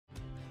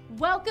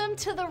Welcome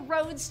to the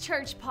Roads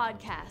Church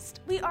podcast.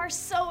 We are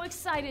so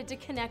excited to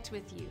connect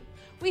with you.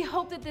 We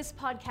hope that this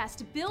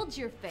podcast builds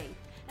your faith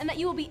and that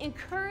you will be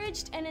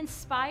encouraged and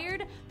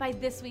inspired by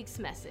this week's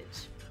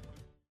message.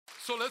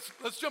 So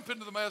let's jump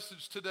into the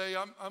message today.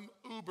 I'm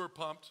uber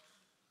pumped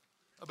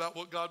about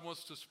what God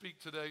wants to speak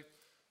today.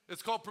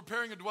 It's called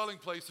Preparing a Dwelling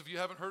Place. If you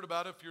haven't heard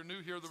about it, if you're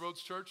new here at the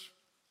Roads Church,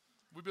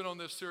 we've been on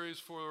this series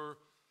for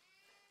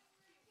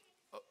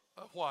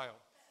a while.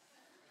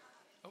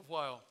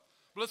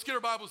 But let's get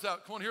our Bibles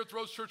out. Come on, here at the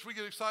Roads Church, we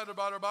get excited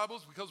about our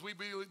Bibles because we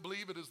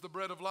believe it is the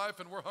bread of life,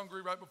 and we're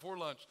hungry right before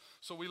lunch.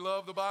 So we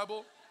love the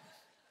Bible.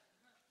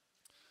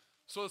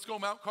 So let's go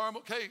Mount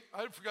Carmel. Okay,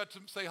 I forgot to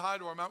say hi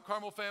to our Mount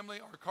Carmel family,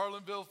 our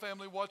Carlinville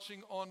family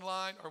watching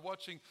online, or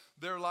watching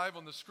there live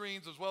on the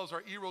screens, as well as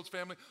our E-Roads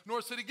family.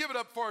 North City, give it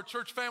up for our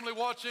church family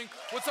watching.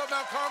 What's up,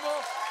 Mount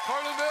Carmel?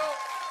 Carlinville?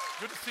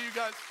 Good to see you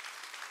guys.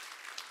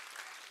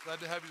 Glad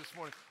to have you this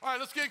morning. All right,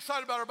 let's get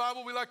excited about our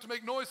Bible. We like to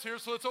make noise here,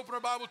 so let's open our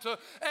Bible to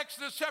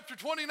Exodus chapter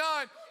 29.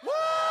 Woo!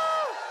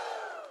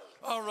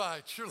 All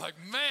right, you're like,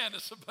 man,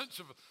 it's a bunch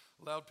of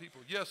loud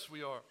people. Yes,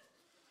 we are.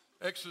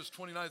 Exodus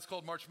 29, it's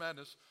called March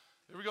Madness.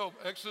 Here we go,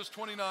 Exodus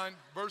 29,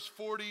 verse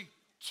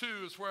 42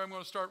 is where I'm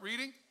going to start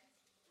reading.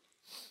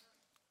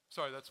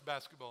 Sorry, that's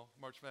basketball,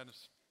 March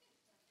Madness.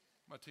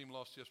 My team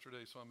lost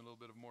yesterday, so I'm in a little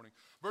bit of mourning.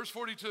 Verse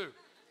 42.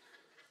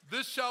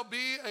 This shall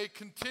be a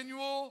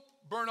continual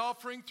burnt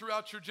offering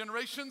throughout your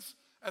generations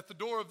at the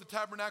door of the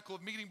tabernacle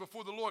of meeting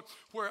before the Lord,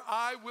 where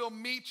I will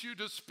meet you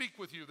to speak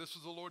with you. This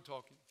is the Lord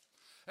talking.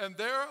 And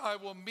there I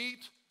will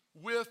meet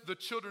with the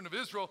children of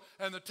Israel,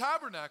 and the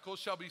tabernacle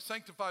shall be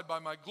sanctified by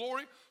my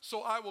glory.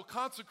 So I will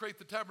consecrate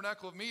the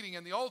tabernacle of meeting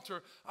and the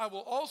altar. I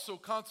will also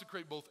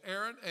consecrate both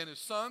Aaron and his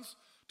sons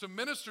to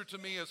minister to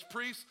me as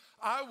priests.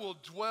 I will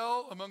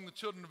dwell among the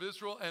children of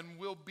Israel and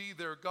will be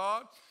their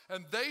God.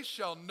 And they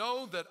shall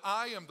know that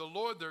I am the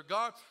Lord their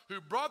God,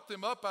 who brought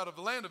them up out of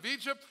the land of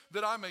Egypt,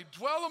 that I may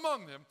dwell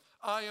among them.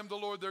 I am the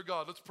Lord their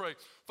God. Let's pray.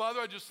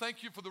 Father, I just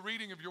thank you for the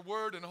reading of your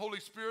word. And Holy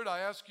Spirit, I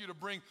ask you to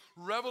bring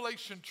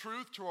revelation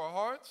truth to our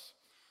hearts,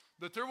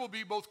 that there will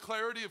be both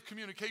clarity of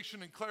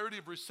communication and clarity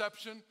of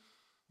reception.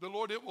 The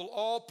Lord, it will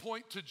all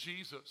point to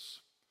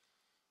Jesus.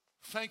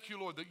 Thank you,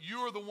 Lord, that you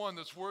are the one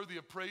that's worthy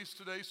of praise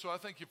today. So I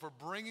thank you for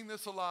bringing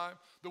this alive,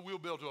 that we'll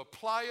be able to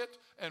apply it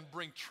and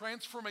bring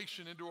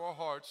transformation into our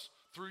hearts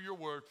through your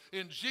word.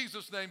 In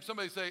Jesus' name,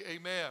 somebody say amen.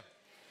 Amen.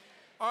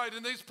 All right,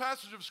 in these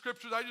passages of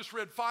scriptures, I just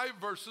read 5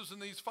 verses. In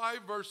these 5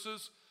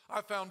 verses, I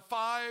found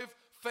 5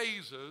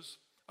 phases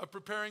of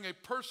preparing a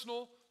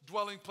personal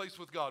dwelling place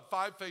with God.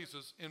 5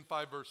 phases in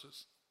 5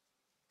 verses.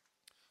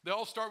 They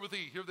all start with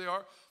E. Here they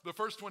are. The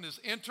first one is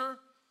enter,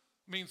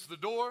 means the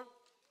door.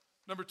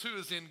 Number 2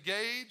 is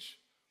engage,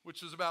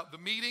 which is about the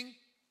meeting.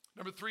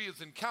 Number 3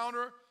 is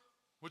encounter,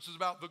 which is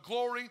about the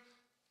glory.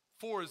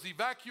 4 is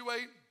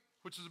evacuate,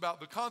 which is about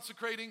the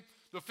consecrating.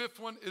 The 5th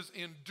one is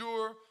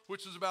endure,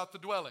 which is about the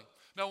dwelling.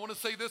 Now, I want to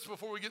say this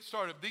before we get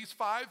started. These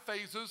 5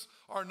 phases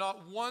are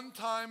not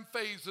one-time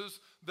phases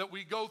that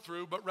we go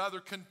through, but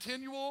rather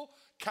continual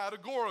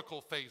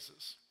categorical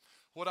phases.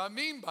 What I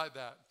mean by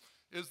that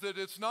is that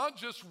it's not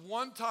just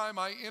one time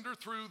I enter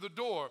through the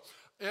door.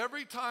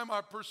 Every time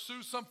I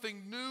pursue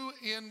something new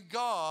in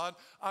God,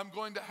 I'm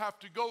going to have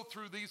to go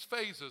through these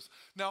phases.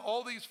 Now,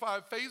 all these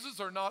 5 phases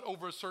are not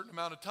over a certain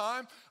amount of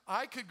time.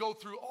 I could go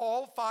through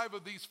all 5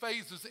 of these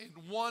phases in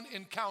one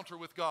encounter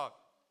with God.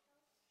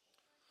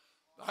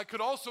 I could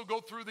also go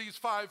through these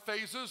 5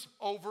 phases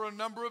over a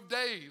number of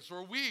days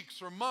or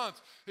weeks or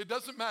months. It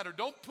doesn't matter.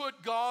 Don't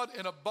put God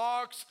in a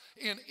box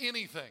in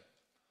anything.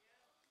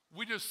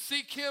 We just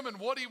seek him and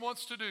what he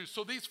wants to do.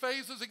 So these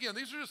phases, again,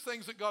 these are just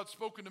things that God's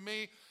spoken to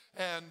me.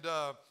 And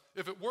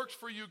if it works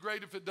for you,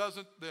 great. If it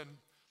doesn't, then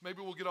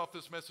maybe we'll get off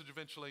this message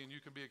eventually and you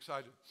can be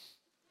excited.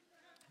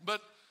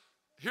 But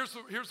here's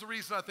the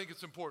reason I think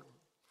it's important.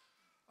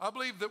 I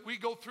believe that we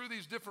go through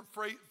these different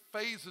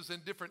phases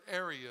in different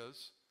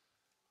areas.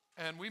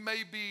 And we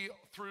may be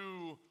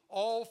through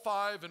all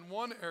 5 in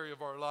one area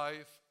of our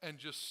life and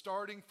just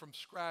starting from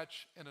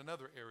scratch in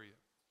another area.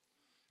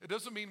 It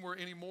doesn't mean we're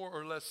any more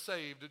or less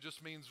saved. It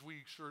just means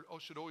we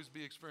should always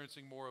be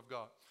experiencing more of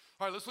God.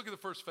 All right, let's look at the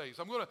first phase.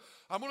 I'm going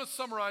to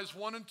summarize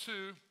 1 and 2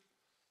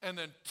 and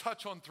then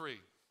touch on 3,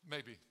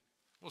 maybe.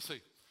 We'll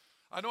see.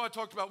 I know I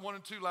talked about 1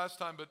 and 2 last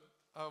time, but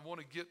I want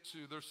to get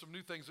to, there's some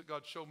new things that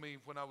God showed me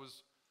when I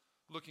was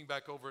looking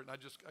back over it, and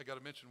I got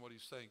to mention what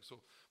he's saying. So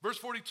verse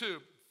 42,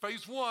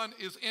 phase 1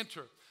 is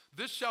enter.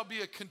 This shall be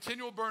a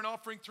continual burnt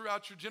offering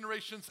throughout your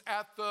generations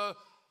at the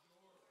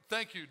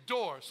thank you,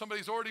 door.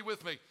 Somebody's already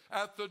with me.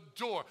 At the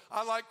door.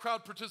 I like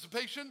crowd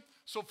participation,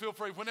 so feel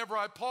free. Whenever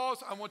I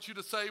pause, I want you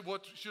to say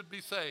what you should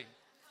be saying.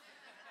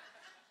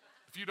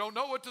 If you don't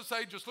know what to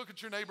say, just look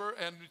at your neighbor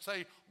and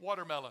say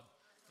watermelon.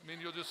 I mean,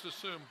 you'll just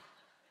assume.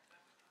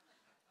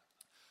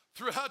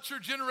 Throughout your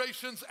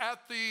generations at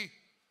the,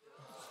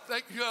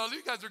 thank you,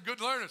 you guys are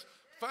good learners.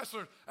 Fast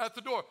learners. At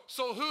the door.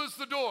 So who is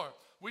the door?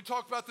 We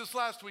talked about this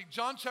last week.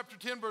 John chapter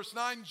 10, verse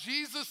 9,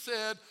 Jesus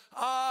said,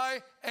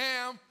 I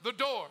am the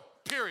door,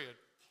 period.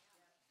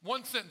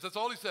 One sentence, that's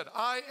all he said.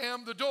 I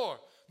am the door.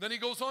 Then he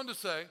goes on to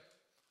say,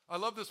 I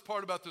love this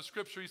part about the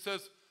scripture. He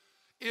says,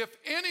 if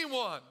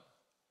anyone,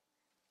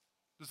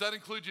 does that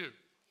include you? Yes.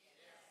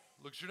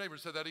 Look at your neighbor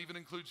and say, that even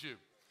includes you.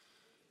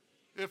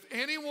 If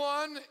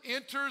anyone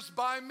enters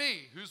by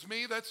me, who's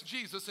me? That's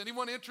Jesus.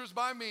 Anyone enters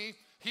by me,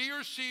 he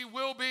or she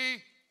will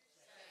be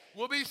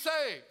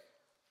saved.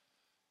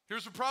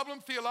 Here's the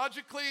problem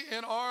theologically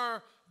in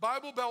our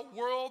Bible Belt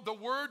world, the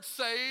word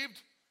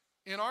saved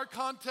in our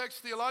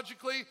context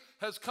theologically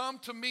has come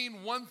to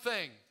mean one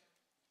thing.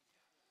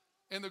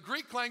 In the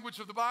Greek language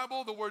of the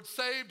Bible, the word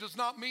saved does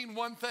not mean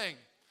one thing.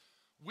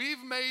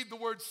 We've made the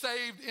word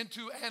saved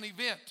into an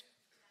event.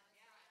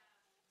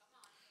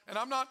 And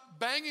I'm not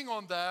banging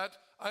on that.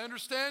 I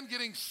understand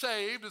getting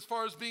saved as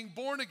far as being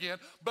born again,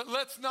 but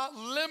let's not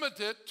limit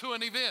it to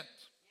an event.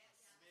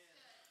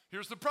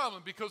 Here's the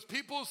problem, because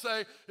people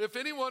say, if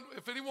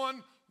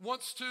anyone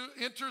wants to,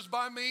 enters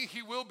by me,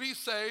 he will be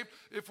saved.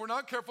 If we're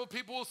not careful,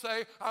 people will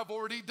say, I've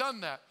already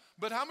done that.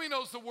 But how many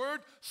knows the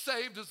word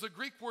saved is the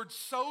Greek word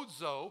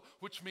sozo,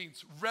 which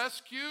means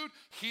rescued,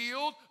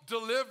 healed,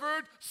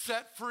 delivered,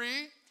 set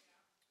free?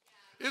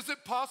 Is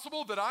it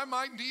possible that I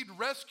might need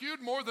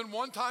rescued more than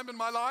one time in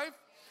my life?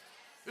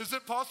 Is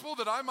it possible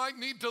that I might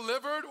need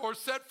delivered or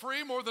set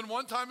free more than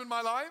one time in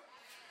my life?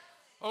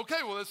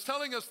 Okay, well, it's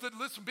telling us that,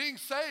 listen, being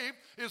saved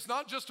is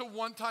not just a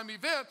one-time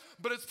event,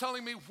 but it's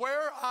telling me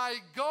where I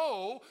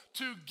go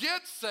to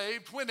get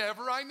saved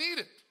whenever I need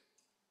it.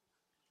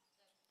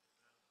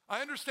 I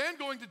understand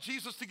going to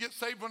Jesus to get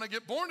saved when I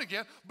get born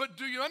again, but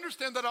do you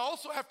understand that I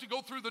also have to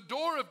go through the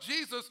door of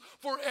Jesus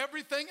for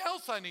everything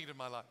else I need in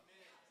my life?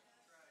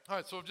 All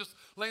right, so I'm just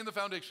laying the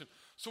foundation.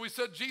 So we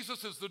said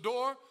Jesus is the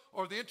door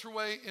or the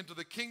entryway into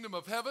the kingdom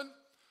of heaven.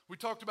 We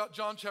talked about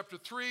John chapter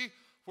 3,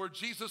 where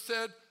Jesus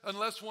said,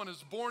 unless one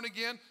is born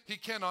again, he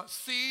cannot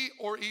see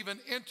or even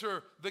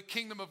enter the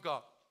kingdom of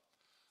God.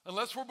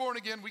 Unless we're born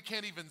again, we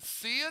can't even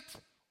see it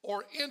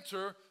or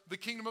enter the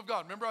kingdom of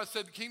God. Remember I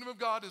said the kingdom of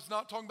God is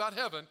not talking about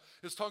heaven.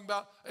 It's talking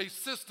about a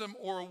system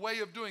or a way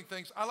of doing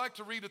things. I like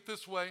to read it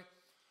this way.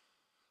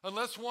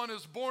 Unless one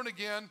is born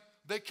again,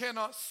 they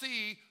cannot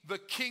see the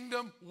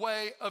kingdom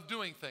way of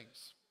doing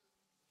things.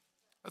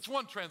 That's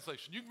one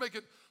translation. You can make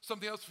it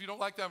something else if you don't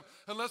like that.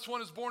 Unless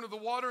one is born of the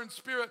water and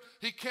spirit,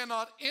 he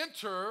cannot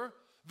enter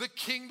the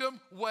kingdom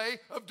way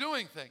of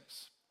doing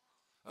things.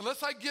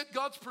 Unless I get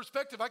God's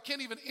perspective, I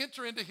can't even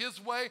enter into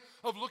his way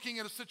of looking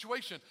at a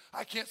situation.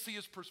 I can't see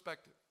his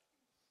perspective.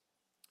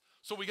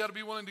 So we got to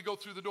be willing to go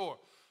through the door.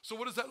 So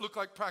what does that look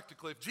like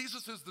practically? If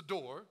Jesus is the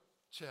door,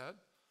 Chad,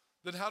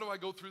 then how do I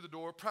go through the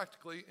door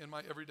practically in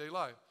my everyday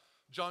life?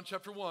 John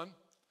chapter 1,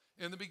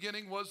 in the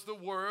beginning was the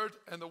Word,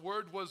 and the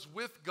Word was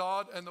with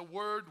God, and the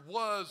Word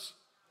was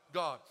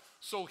God.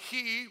 So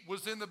he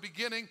was in the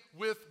beginning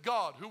with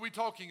God. Who are we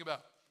talking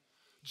about?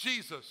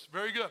 Jesus.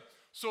 Very good.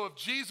 So if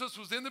Jesus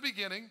was in the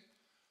beginning,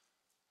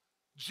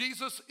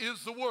 Jesus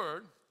is the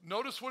Word.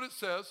 Notice what it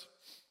says.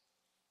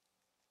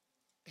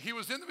 He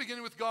was in the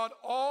beginning with God.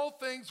 All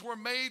things were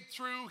made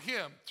through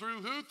him.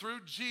 Through who?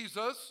 Through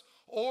Jesus,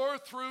 or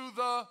through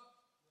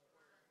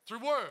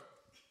Word.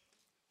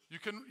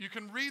 You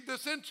can read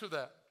this into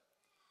that.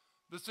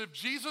 This, if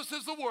Jesus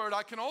is the Word,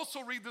 I can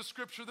also read the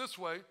scripture this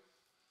way.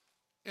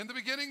 In the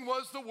beginning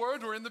was the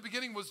Word, or in the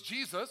beginning was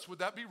Jesus. Would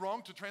that be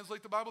wrong to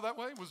translate the Bible that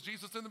way? Was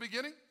Jesus in the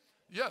beginning?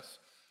 Yes.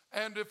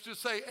 And if you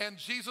say, and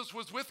Jesus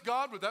was with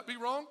God, would that be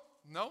wrong?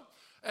 No.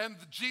 And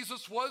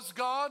Jesus was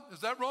God,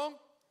 is that wrong?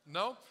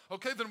 No.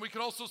 Okay, then we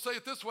can also say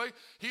it this way.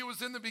 He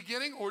was in the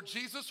beginning, or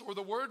Jesus, or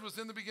the Word was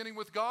in the beginning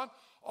with God.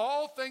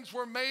 All things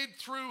were made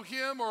through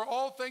him, or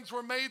all things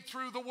were made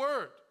through the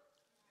Word.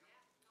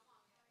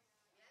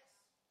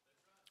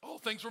 All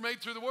things were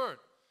made through the Word.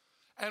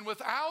 And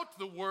without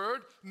the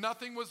Word,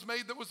 nothing was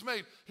made that was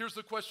made. Here's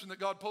the question that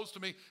God posed to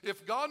me.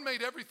 If God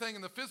made everything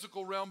in the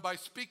physical realm by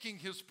speaking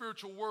his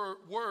spiritual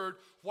word,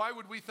 why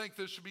would we think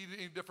this should be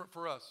any different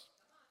for us?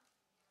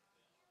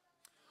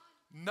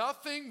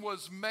 Nothing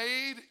was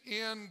made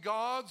in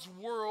God's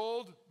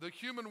world, the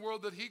human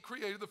world that he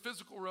created, the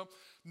physical realm.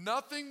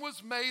 Nothing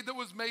was made that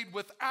was made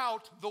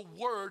without the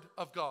Word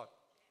of God.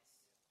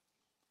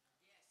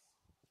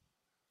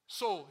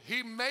 So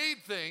he made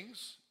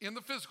things in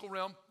the physical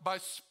realm by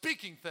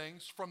speaking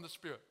things from the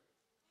Spirit.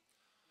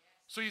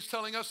 So he's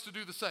telling us to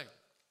do the same.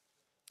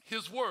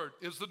 His Word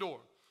is the door.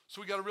 So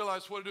we got to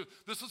realize what to do.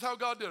 This is how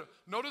God did it.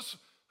 Notice,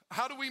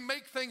 how do we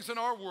make things in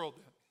our world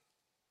then?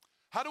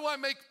 How do I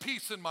make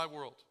peace in my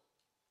world?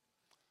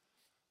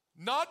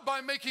 Not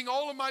by making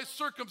all of my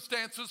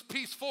circumstances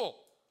peaceful.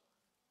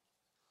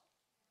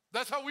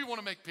 That's how we want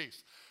to make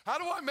peace. How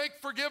do I make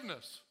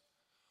forgiveness?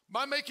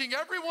 By making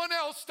everyone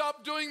else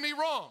stop doing me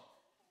wrong.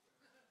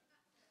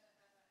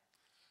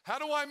 How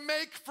do I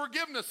make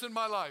forgiveness in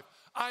my life?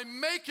 I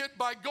make it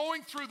by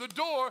going through the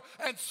door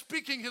and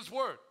speaking his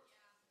word.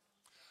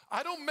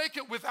 I don't make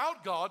it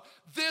without God.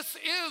 This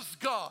is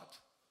God.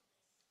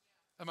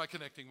 Am I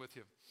connecting with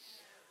you?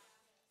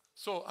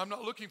 So I'm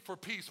not looking for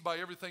peace by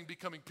everything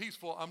becoming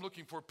peaceful. I'm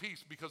looking for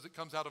peace because it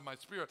comes out of my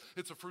spirit.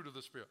 It's a fruit of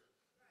the Spirit.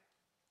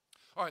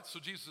 All right, so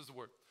Jesus is the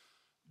Word.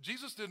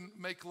 Jesus didn't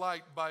make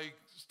light by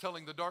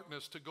telling the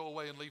darkness to go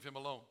away and leave him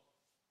alone.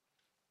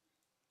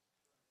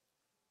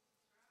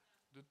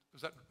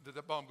 Did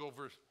that bomb go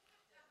over?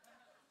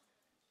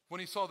 When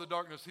he saw the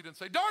darkness, he didn't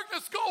say,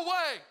 darkness, go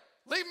away.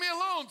 Leave me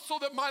alone so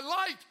that my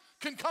light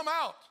can come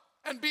out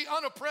and be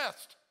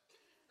unoppressed.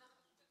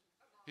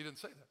 He didn't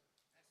say that.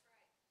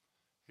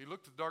 He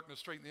looked at the darkness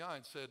straight in the eye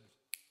and said,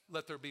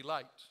 let there be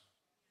light.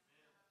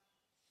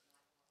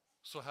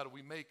 So how do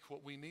we make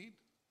what we need?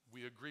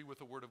 We agree with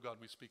the word of God.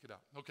 We speak it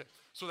out. Okay,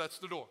 so that's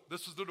the door.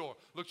 This is the door.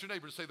 Look at your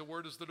neighbor and say, the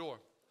word is the door.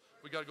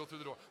 We got to go through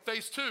the door.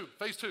 Phase two.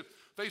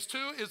 Phase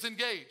two is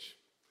engage.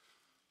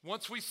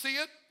 Once we see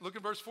it, look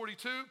at verse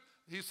 42.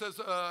 He says,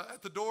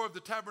 at the door of the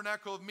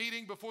tabernacle of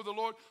meeting before the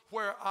Lord,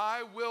 where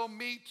I will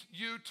meet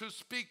you to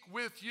speak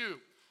with you.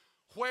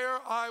 Where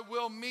I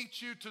will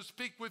meet you to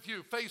speak with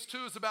you. Phase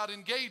two is about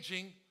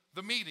engaging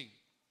the meeting.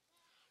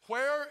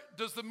 Where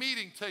does the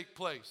meeting take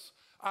place?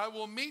 I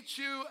will meet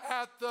you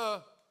at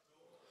the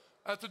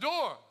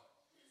door.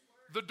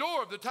 The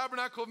door of the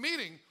tabernacle of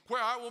meeting,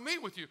 where I will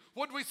meet with you.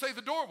 What did we say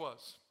the door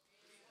was?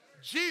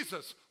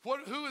 Jesus.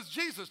 Who is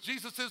Jesus?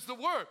 Jesus is the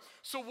Word.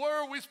 So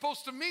where are we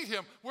supposed to meet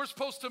him? We're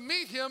supposed to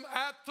meet him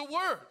at the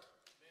Word.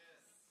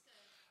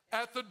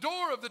 At the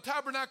door of the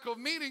tabernacle of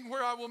meeting,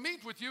 where I will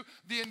meet with you,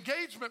 the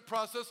engagement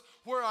process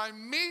where I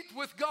meet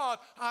with God,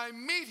 I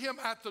meet him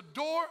at the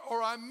door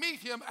or I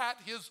meet him at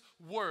his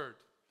Word.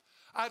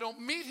 I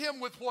don't meet him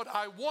with what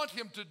I want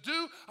him to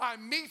do. I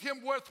meet him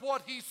with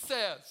what he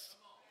says.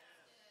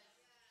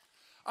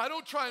 I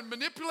don't try and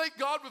manipulate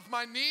God with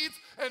my needs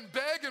and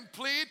beg and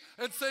plead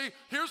and say,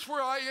 here's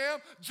where I am.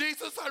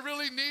 Jesus, I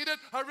really need it.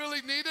 I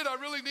really need it. I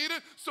really need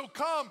it. So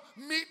come,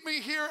 meet me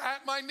here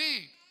at my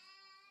need.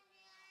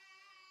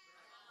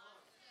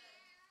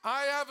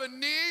 I have a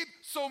need,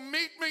 so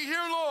meet me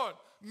here, Lord.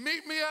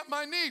 Meet me at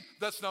my need.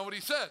 That's not what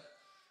he said.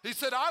 He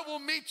said, I will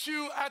meet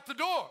you at the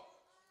door.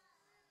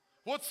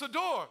 What's the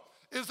door?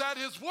 Is that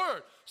his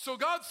word. So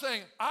God's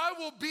saying, I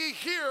will be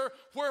here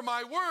where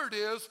my word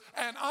is,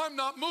 and I'm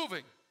not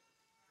moving.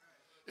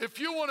 If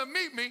you want to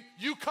meet me,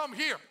 you come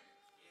here.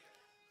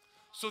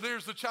 So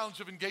there's the challenge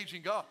of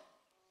engaging God.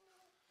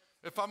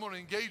 If I'm going to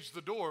engage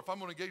the door, if I'm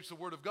going to engage the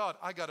word of God,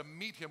 I got to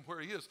meet him where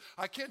he is.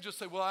 I can't just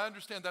say, well, I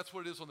understand that's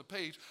what it is on the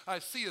page. I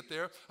see it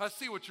there. I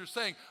see what you're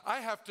saying.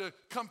 I have to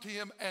come to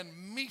him and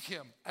meet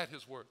him at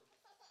his word.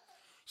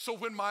 So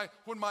when my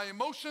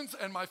emotions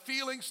and my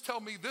feelings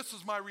tell me this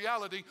is my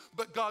reality,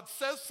 but God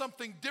says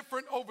something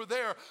different over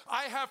there,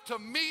 I have to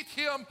meet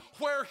him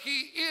where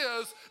he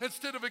is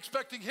instead of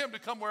expecting him to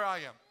come where I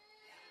am.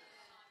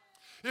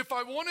 If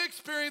I want to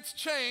experience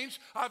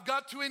change, I've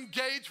got to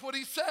engage what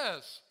he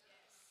says.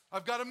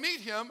 I've got to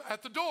meet him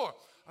at the door.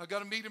 I've got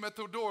to meet him at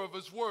the door of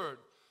his word.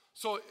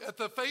 So at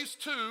the phase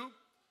two,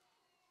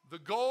 the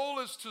goal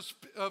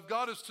of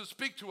God is to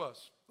speak to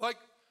us. Like,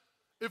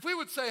 if we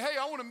would say, hey,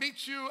 I want to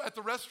meet you at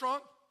the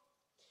restaurant.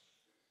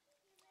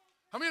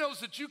 How many knows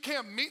that you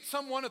can't meet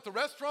someone at the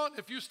restaurant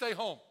if you stay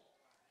home?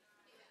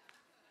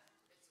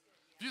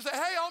 If you say,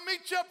 hey, I'll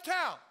meet you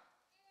uptown.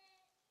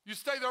 You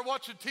stay there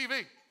watching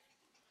TV.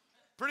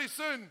 Pretty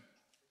soon,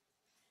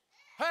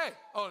 hey,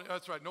 oh,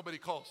 that's right, nobody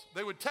calls.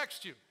 They would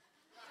text you.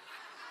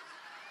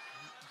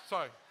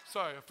 Sorry,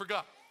 I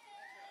forgot.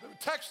 They would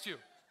text you.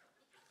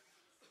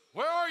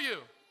 Where are you?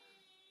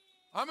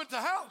 I'm at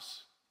the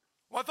house.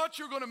 Well, I thought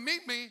you were going to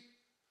meet me.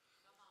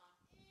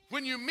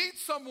 When you meet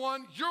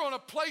someone, you're on a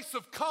place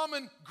of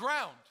common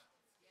ground.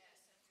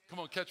 Come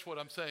on, catch what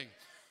I'm saying.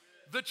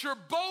 That you're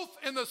both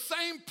in the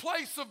same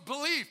place of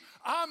belief.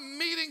 I'm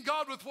meeting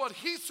God with what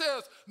he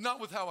says, not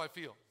with how I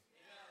feel.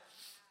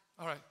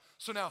 All right,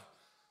 so now,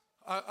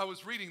 I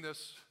was reading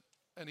this,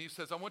 and he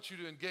says, I want you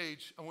to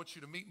engage. I want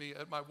you to meet me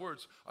at my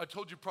words. I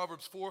told you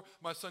Proverbs 4,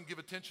 my son, give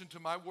attention to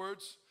my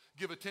words.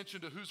 Give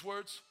attention to whose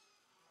words?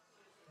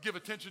 Give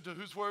attention to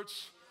whose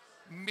words?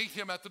 Meet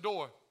him at the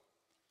door.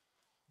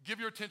 Give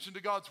your attention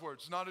to God's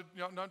words, not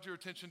your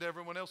attention to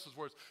everyone else's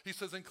words. He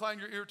says, incline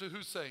your ear to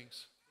whose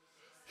sayings?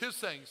 His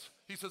sayings.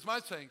 He says,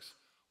 my sayings.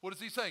 What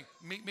is he saying?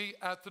 Meet me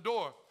at the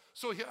door.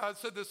 So I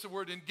said this, the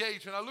word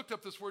engage, and I looked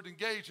up this word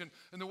engage, and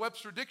in the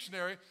Webster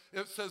Dictionary,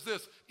 it says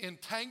this,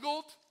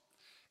 entangled,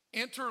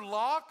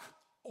 interlock,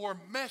 or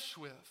mesh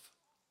with.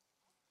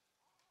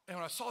 And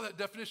when I saw that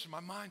definition, my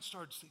mind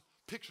started to see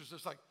pictures.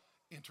 It's like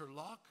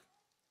interlock,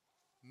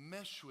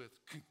 mesh with.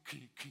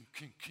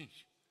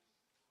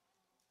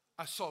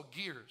 I saw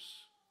gears.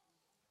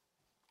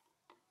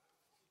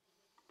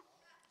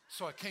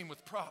 So I came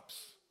with props,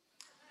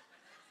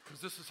 because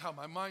this is how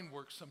my mind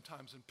works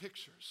sometimes in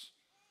pictures.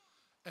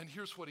 And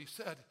here's what he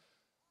said.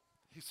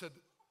 He said,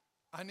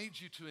 I need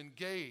you to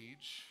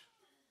engage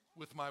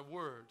with my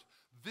word.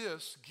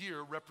 This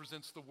gear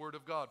represents the word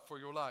of God for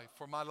your life,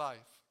 for my life.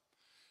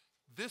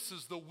 This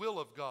is the will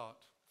of God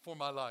for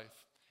my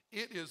life.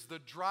 It is the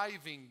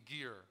driving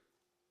gear.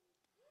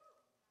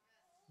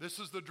 This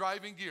is the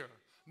driving gear.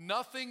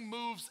 Nothing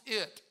moves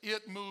it.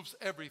 It moves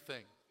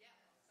everything.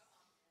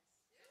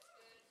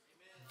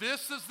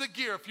 This is the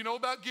gear. If you know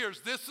about gears,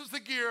 this is the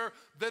gear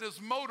that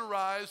is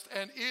motorized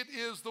and it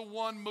is the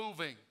one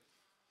moving.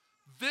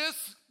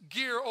 This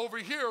gear over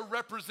here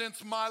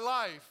represents my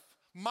life,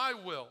 my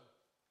will.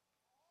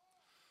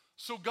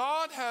 So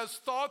God has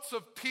thoughts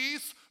of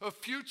peace, of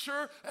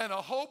future, and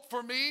a hope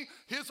for me.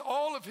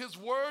 All of his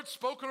words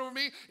spoken over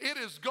me, it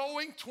is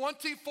going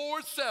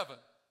 24/7.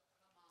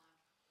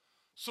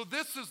 So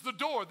this is the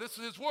door, this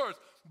is his words.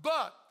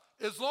 But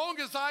as long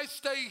as I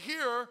stay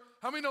here,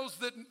 how many knows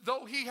that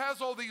though he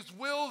has all these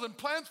wills and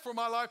plans for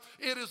my life,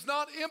 it is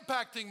not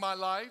impacting my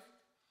life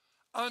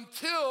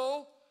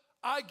until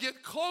I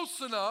get close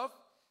enough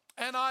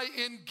and I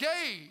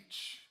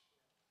engage,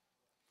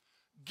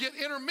 get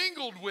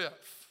intermingled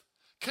with,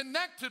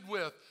 connected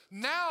with.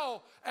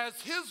 Now, as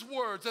his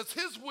words, as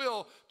his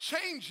will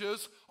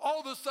changes, all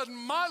of a sudden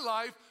my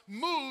life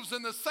moves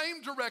in the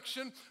same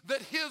direction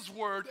that his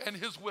word and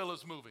his will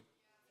is moving.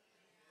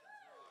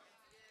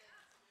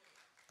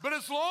 But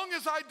as long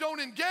as I don't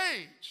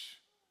engage,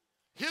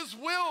 his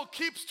will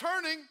keeps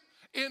turning,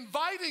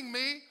 inviting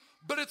me,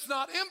 but it's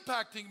not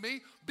impacting me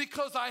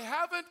because I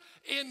haven't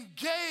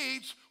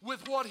engaged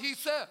with what he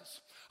says.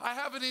 I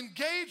haven't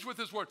engaged with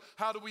his word.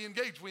 How do we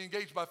engage? We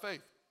engage by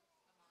faith.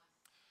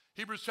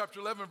 Hebrews chapter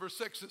 11, verse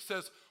 6, it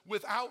says,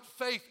 without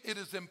faith it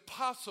is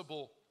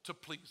impossible to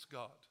please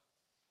God.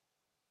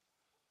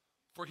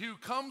 For he who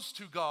comes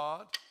to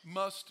God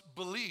must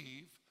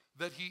believe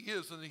that he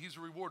is, and that he's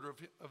a rewarder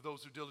of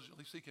those who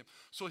diligently seek him.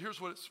 So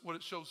here's what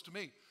it shows to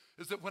me,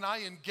 is that when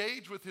I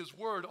engage with his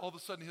word, all of a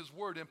sudden his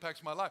word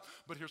impacts my life.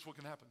 But here's what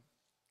can happen.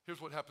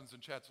 Here's what happens in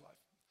Chad's life.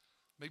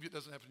 Maybe it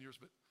doesn't happen in yours,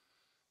 but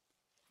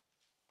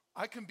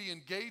I can be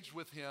engaged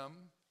with him,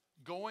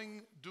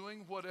 doing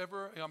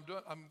whatever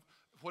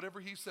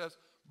whatever he says,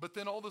 but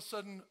then all of a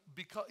sudden,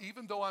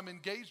 even though I'm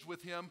engaged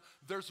with him,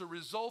 there's a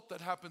result that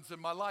happens in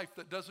my life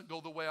that doesn't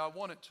go the way I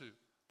want it to.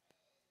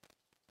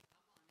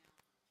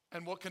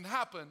 And what can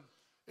happen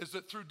is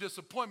that through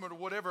disappointment or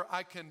whatever,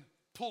 I can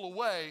pull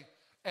away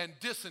and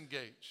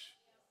disengage.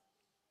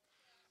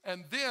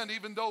 And then,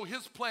 even though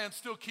his plan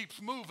still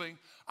keeps moving,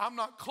 I'm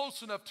not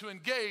close enough to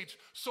engage,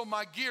 so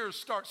my gears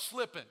start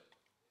slipping.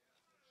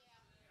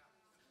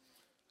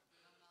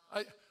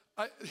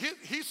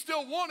 He's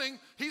still wanting,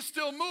 he's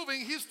still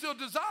moving, he's still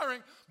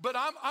desiring, but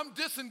I'm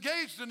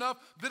disengaged enough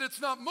that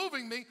it's not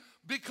moving me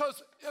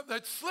because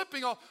it's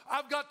slipping off.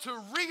 I've got to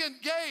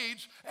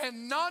re-engage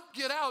and not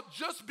get out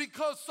just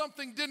because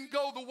something didn't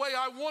go the way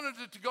I wanted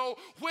it to go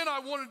when I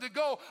wanted to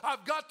go.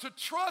 I've got to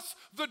trust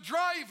the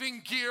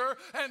driving gear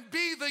and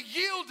be the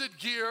yielded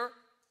gear.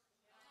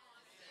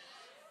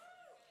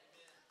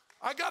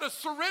 I got to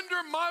surrender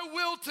my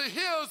will to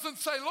his and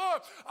say,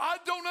 Lord, I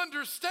don't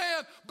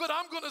understand, but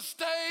I'm going to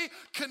stay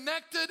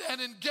connected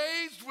and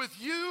engaged with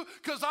you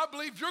because I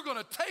believe you're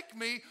going to take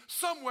me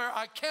somewhere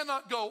I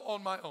cannot go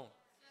on my own.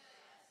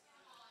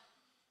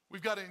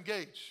 We've got to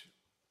engage.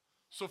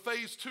 So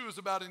phase 2 is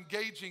about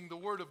engaging the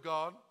word of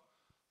God,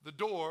 the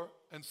door,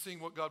 and seeing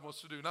what God wants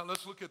to do. Now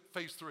let's look at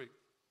phase 3.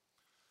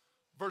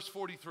 Verse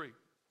 43.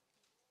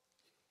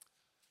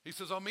 He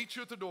says, I'll meet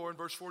you at the door in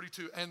verse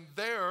 42, and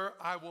there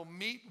I will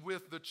meet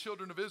with the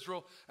children of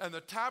Israel, and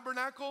the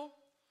tabernacle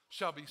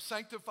shall be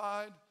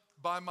sanctified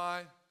by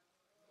my,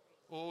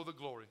 the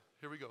glory.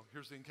 Here we go.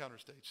 Here's the encounter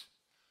stage.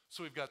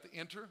 So we've got the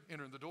enter in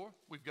the door.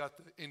 We've got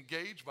the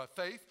engage by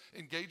faith,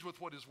 engage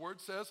with what his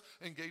word says,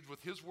 engage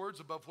with his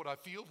words above what I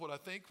feel, what I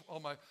think, all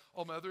my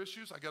other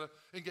issues. I got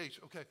to engage.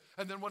 Okay.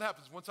 And then what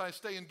happens? Once I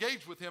stay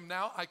engaged with him,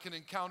 now I can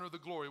encounter the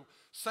glory.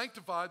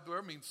 Sanctified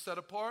there means set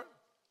apart.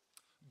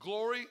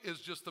 Glory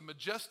is just the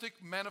majestic,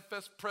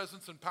 manifest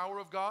presence and power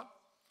of God.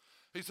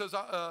 He says,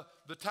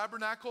 the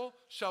tabernacle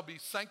shall be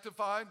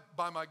sanctified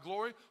by my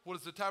glory. What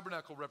does the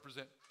tabernacle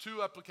represent?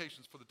 2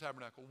 applications for the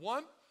tabernacle.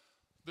 1,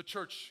 the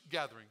church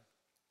gathering,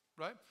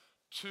 right?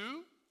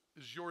 2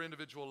 is your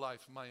individual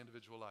life, my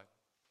individual life.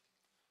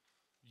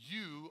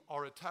 You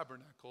are a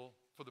tabernacle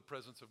for the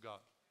presence of God.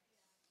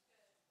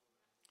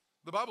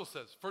 The Bible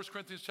says, 1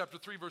 Corinthians chapter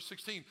 3, verse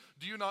 16,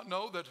 do you not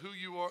know that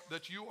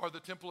you are the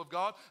temple of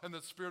God and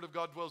the Spirit of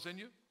God dwells in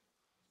you?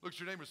 Look at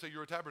your neighbor and say,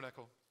 you're a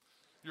tabernacle.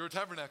 You're a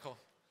tabernacle.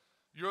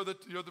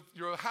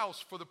 You're a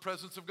house for the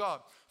presence of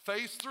God.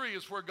 Phase 3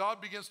 is where God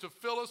begins to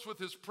fill us with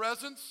his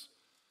presence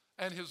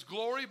and his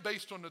glory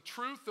based on the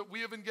truth that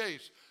we have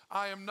engaged.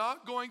 I am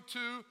not going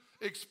to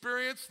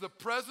experience the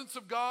presence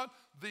of God.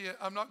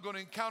 I'm not going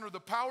to encounter the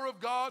power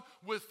of God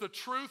with the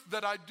truth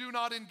that I do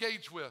not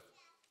engage with.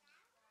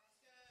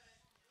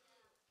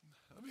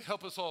 Let me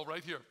help us all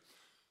right here.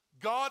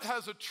 God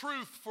has a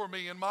truth for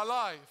me in my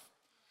life.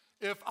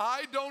 If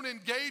I don't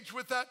engage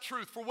with that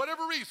truth, for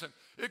whatever reason,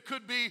 it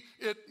could be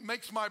it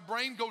makes my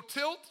brain go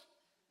tilt.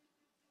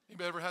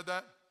 Anybody ever had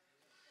that?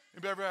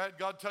 Anybody ever had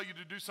God tell you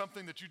to do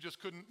something that you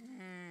just couldn't?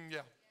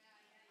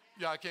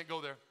 Yeah, I can't go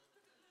there.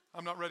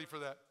 I'm not ready for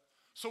that.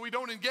 So we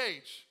don't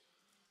engage.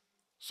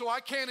 So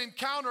I can't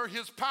encounter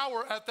his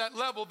power at that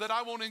level that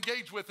I won't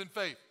engage with in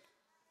faith.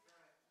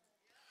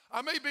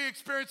 I may be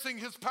experiencing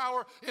his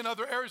power in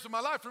other areas of my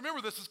life.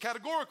 Remember, this is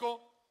categorical.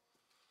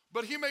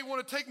 But he may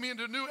want to take me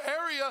into a new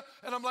area,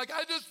 and I'm like,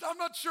 I'm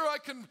not sure I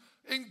can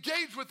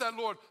engage with that,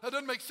 Lord. That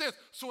doesn't make sense.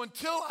 So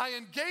until I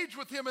engage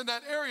with him in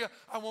that area,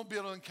 I won't be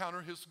able to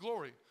encounter his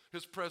glory,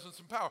 his presence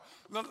and power.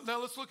 Now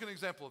let's look at an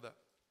example of that.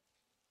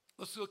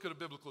 Let's look at a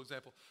biblical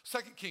example. 2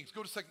 Kings,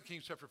 go to 2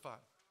 Kings chapter 5.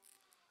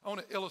 I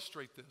want to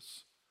illustrate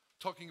this,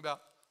 talking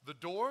about the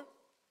door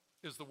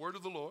is the word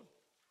of the Lord,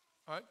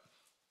 all right?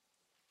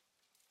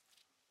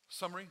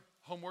 Summary,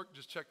 homework,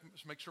 just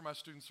make sure my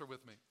students are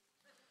with me.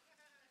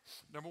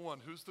 Number one,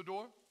 who's the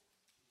door?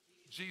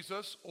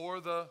 Jesus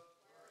or the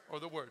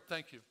word.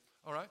 Thank you.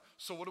 All right.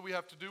 So what do we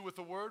have to do with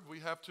the word? We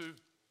have to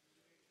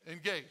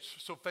engage.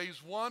 So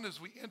phase one is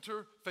we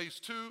enter. Phase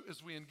two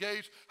is we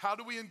engage. How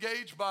do we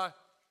engage?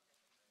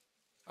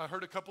 I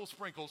heard a couple of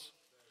sprinkles.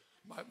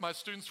 My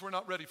students were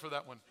not ready for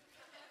that one.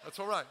 That's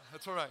all right.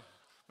 That's all right.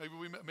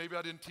 Maybe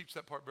I didn't teach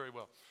that part very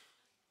well.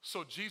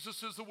 So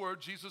Jesus is the word.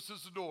 Jesus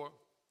is the door.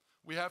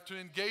 We have to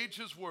engage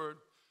his word,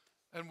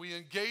 and we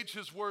engage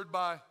his word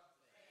by.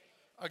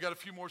 I got a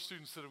few more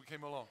students that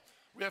came along.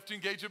 We have to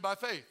engage it by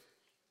faith.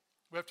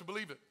 We have to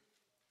believe it.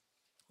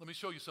 Let me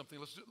show you something.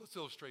 Let's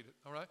illustrate it,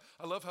 all right?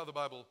 I love how the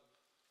Bible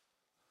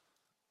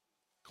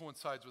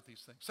coincides with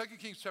these things. 2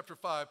 Kings chapter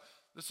 5,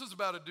 this is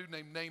about a dude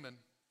named Naaman.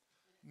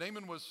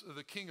 Naaman was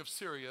the king of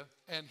Syria,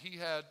 and he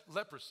had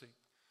leprosy.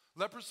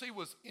 Leprosy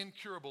was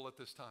incurable at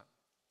this time.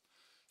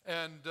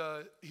 And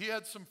he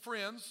had some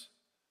friends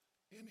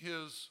in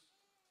his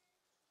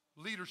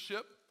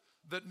leadership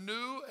that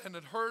knew and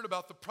had heard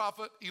about the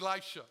prophet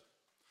Elisha.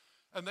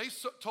 And they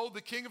told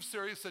the king of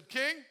Syria, said,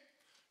 King,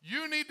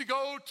 you need to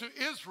go to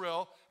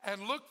Israel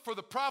and look for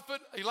the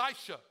prophet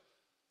Elisha,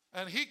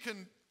 and he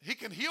can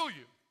heal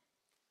you.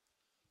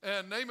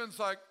 And Naaman's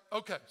like,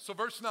 okay. So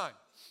verse 9.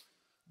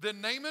 Then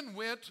Naaman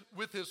went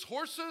with his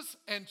horses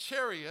and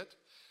chariot,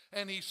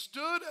 and he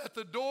stood at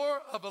the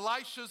door of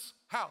Elisha's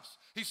house.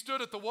 He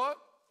stood at the what?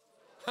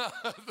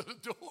 The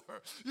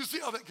door. You see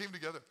how that came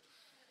together?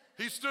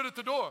 He stood at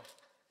the door.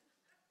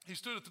 He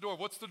stood at the door.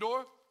 What's the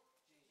door?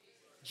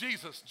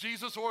 Jesus.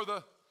 Jesus or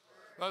the...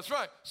 That's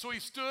right. So he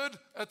stood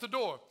at the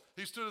door.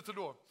 He stood at the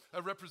door.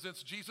 That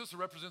represents Jesus. It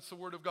represents the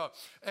word of God.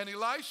 And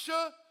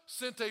Elisha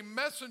sent a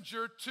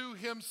messenger to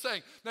him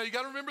saying... Now you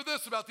got to remember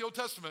this about the Old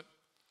Testament.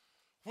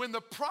 When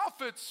the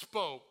prophet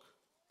spoke,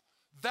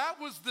 that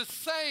was the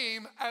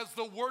same as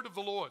the word of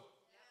the Lord.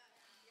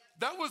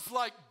 That was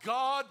like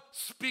God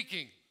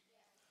speaking.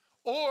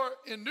 Or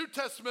in New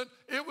Testament,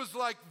 it was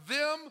like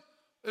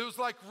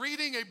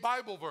reading a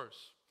Bible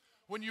verse.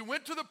 When you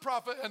went to the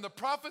prophet and the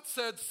prophet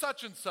said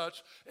such and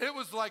such, it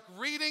was like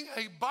reading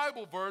a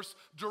Bible verse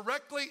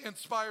directly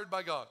inspired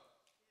by God.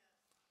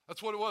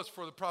 That's what it was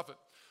for the prophet.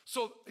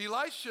 So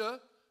Elisha,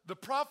 the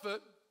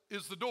prophet,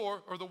 is the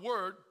door or the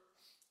word.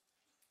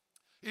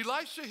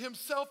 Elisha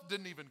himself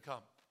didn't even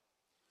come.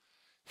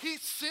 He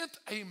sent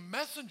a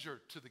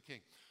messenger to the king.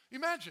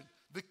 Imagine,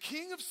 the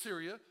king of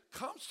Syria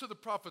comes to the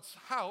prophet's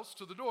house,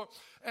 to the door,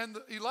 and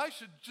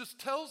Elisha just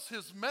tells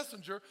his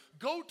messenger,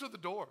 go to the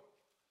door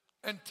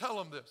and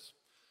tell him this.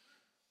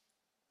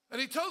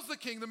 And he tells the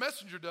king, the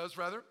messenger does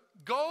rather,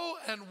 go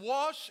and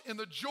wash in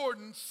the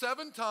Jordan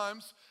 7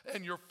 times,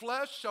 and your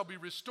flesh shall be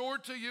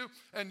restored to you,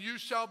 and you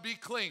shall be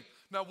clean.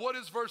 Now what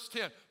is verse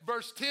 10?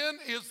 Verse 10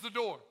 is the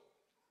door.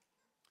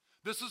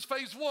 This is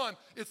phase 1.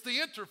 It's the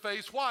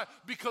interface. Why?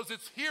 Because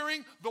it's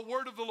hearing the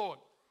word of the Lord.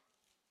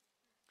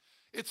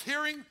 It's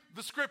hearing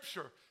the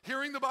scripture,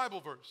 hearing the Bible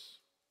verse.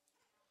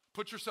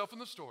 Put yourself in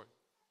the story.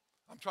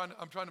 I'm trying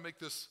to make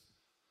this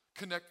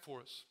connect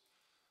for us.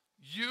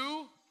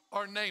 You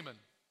are Naaman.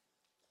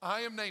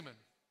 I am Naaman.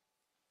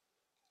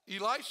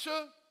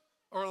 Elisha,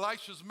 or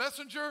Elisha's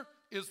messenger,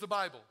 is the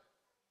Bible.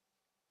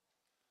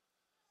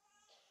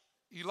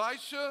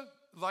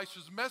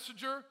 Elisha's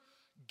messenger,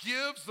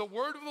 gives the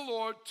word of the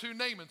Lord to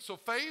Naaman. So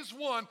phase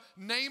 1,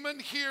 Naaman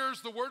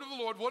hears the word of the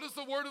Lord. What is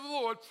the word of the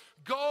Lord?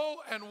 Go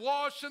and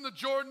wash in the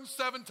Jordan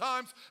 7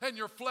 times, and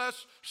your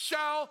flesh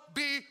shall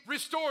be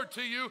restored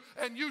to you,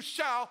 and you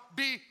shall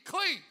be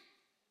clean.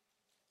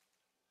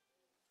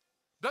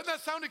 Doesn't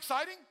that sound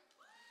exciting?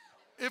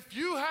 If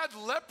you had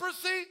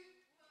leprosy,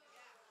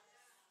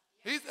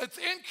 it's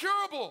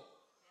incurable.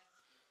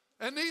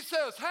 And he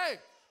says, hey,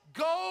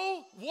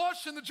 go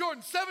wash in the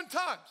Jordan 7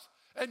 times,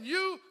 and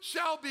you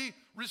shall be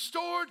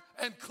restored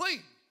and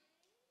clean.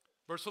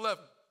 Verse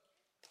 11.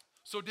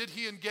 So did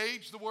he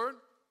engage the word?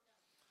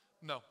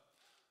 No.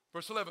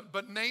 Verse 11.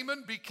 But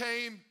Naaman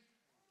became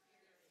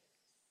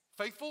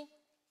faithful?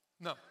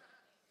 No.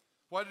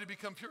 Why did he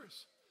become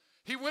furious?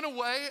 He went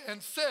away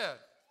and said,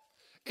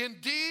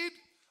 indeed,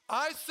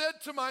 I said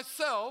to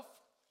myself,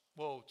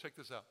 whoa, check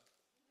this out.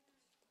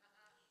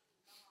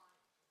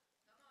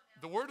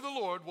 The word of the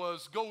Lord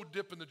was go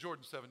dip in the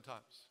Jordan 7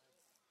 times.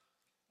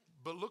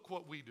 But look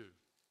what we do.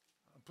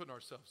 I'm putting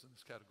ourselves in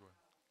this category.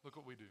 Look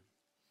what we do.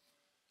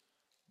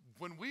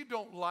 When we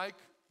don't like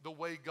the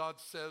way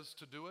God says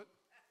to do it,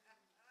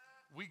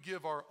 we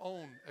give our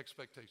own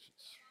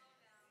expectations.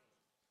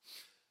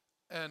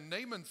 And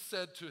Naaman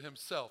said to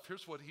himself,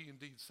 here's what he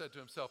indeed said to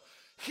himself,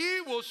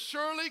 he will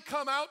surely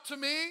come out to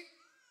me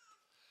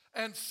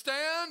and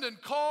stand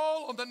and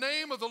call on the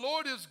name of the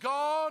Lord his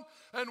God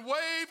and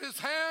wave his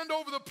hand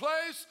over the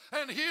place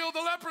and heal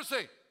the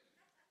leprosy.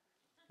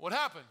 What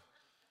happened?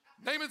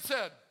 Naaman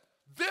said,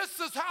 this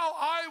is how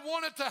I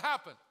want it to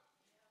happen.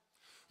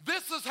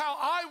 This is how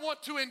I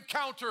want to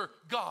encounter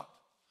God,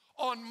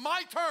 on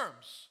my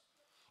terms,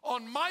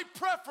 on my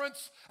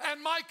preference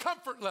and my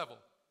comfort level.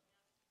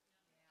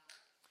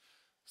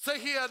 Say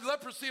he had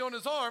leprosy on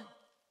his arm.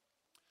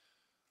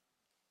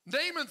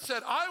 Naaman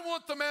said, I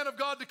want the man of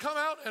God to come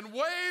out and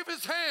wave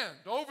his hand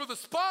over the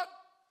spot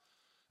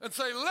and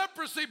say,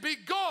 leprosy be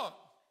gone.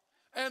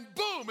 And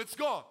boom, it's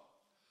gone.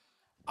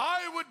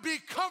 I would be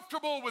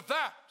comfortable with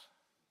that.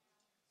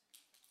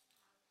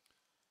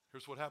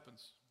 Here's what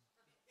happens.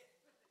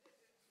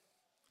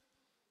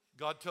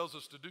 God tells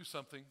us to do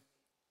something.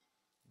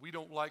 We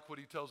don't like what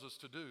he tells us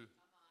to do.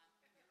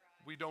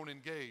 We don't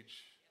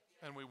engage,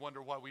 and we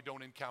wonder why we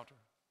don't encounter.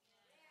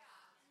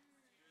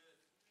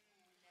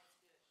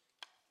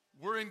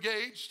 We're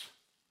engaged.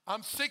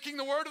 I'm seeking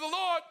the word of the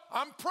Lord.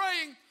 I'm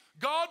praying.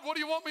 God, what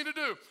do you want me to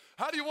do?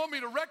 How do you want me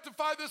to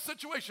rectify this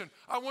situation?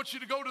 I want you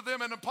to go to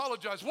them and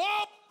apologize.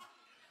 Whoa!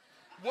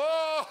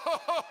 Whoa!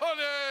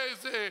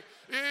 Easy.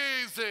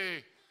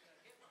 Easy.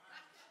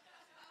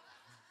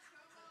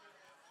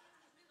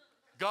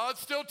 God's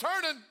still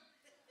turning.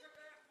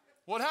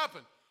 What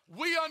happened?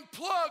 We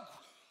unplug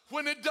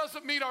when it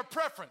doesn't meet our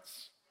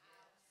preference.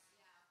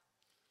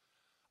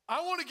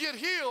 I want to get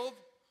healed,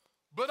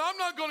 but I'm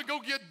not going to go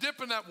get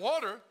dip in that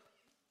water.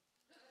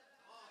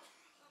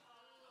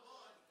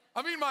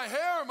 I mean, my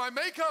hair, my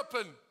makeup,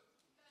 and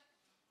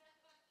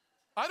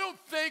I don't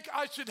think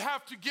I should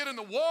have to get in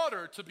the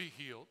water to be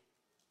healed.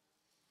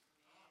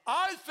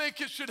 I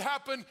think it should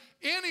happen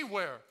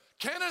anywhere.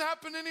 Can it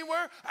happen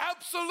anywhere?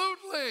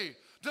 Absolutely.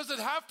 Does it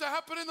have to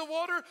happen in the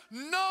water?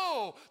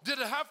 No. Did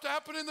it have to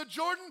happen in the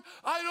Jordan?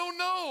 I don't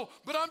know.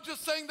 But I'm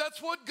just saying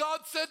that's what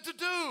God said to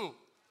do.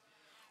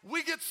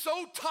 We get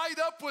so tied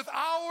up with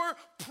our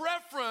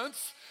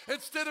preference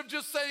instead of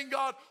just saying,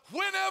 God,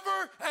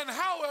 whenever and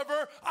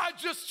however, I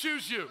just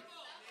choose you.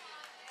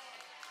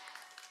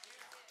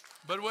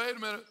 But wait a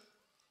minute.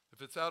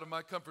 If it's out of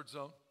my comfort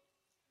zone,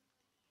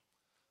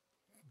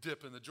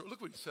 dip in the Jordan.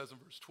 Look what he says in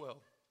verse 12.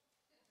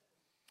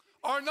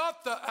 Are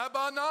not the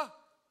Abana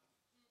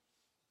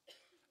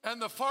and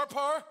the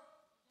Pharpar?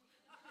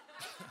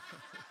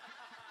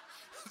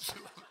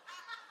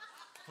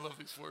 I love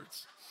these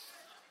words.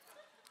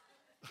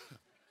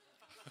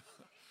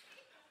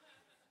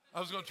 I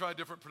was going to try a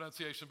different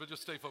pronunciation, but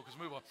just stay focused.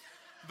 Move on.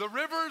 The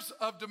rivers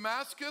of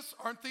Damascus,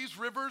 aren't these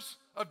rivers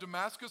of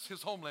Damascus?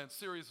 His homeland,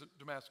 Syria's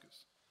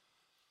Damascus.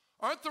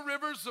 Aren't the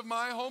rivers of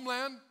my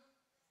homeland,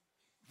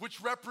 which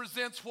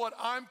represents what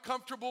I'm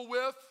comfortable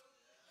with,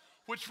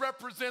 which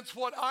represents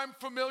what I'm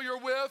familiar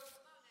with?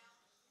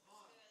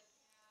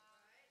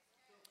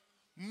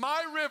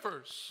 My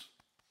rivers,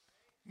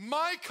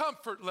 my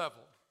comfort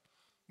level,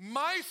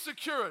 my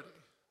security.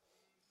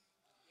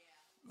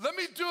 Let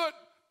me do it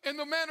in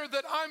the manner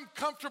that I'm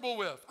comfortable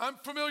with, I'm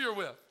familiar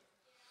with.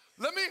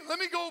 Let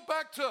me go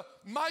back to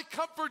my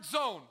comfort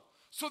zone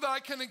so that I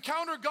can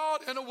encounter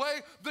God in a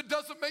way that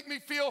doesn't make me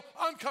feel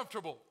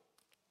uncomfortable.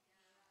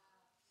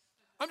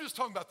 I'm just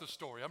talking about the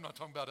story. I'm not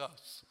talking about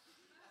us.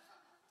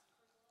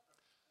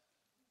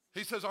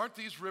 He says, aren't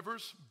these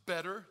rivers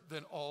better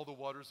than all the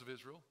waters of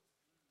Israel?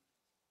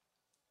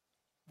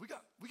 We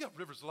got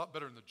rivers a lot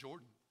better than the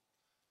Jordan.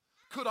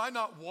 Could I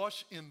not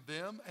wash in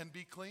them and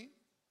be clean?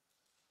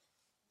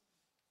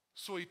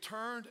 So he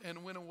turned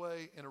and went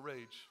away in a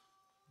rage.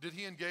 Did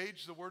he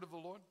engage the word of the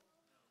Lord?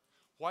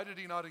 Why did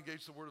he not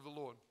engage the word of the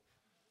Lord?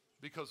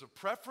 Because of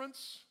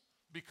preference,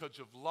 because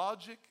of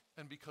logic,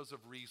 and because of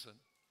reason.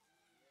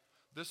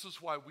 This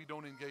is why we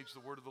don't engage the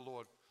word of the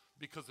Lord.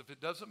 Because if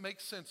it doesn't make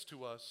sense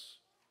to us,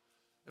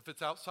 if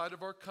it's outside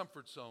of our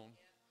comfort zone,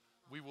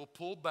 we will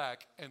pull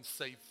back and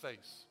save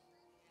face.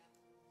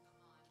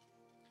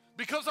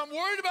 Because I'm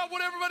worried about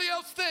what everybody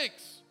else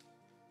thinks.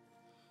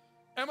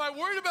 Am I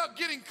worried about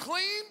getting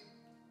clean,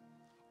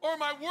 or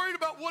am I worried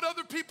about what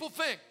other people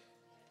think?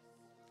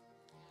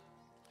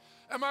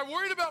 Am I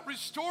worried about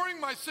restoring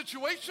my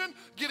situation,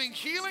 getting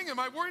healing? Am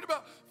I worried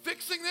about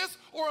fixing this,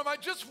 or am I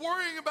just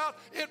worrying about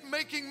it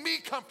making me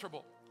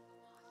comfortable?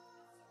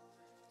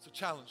 It's a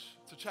challenge.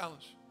 It's a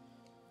challenge.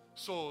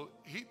 So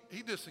he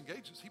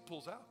disengages. He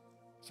pulls out.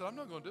 He said, I'm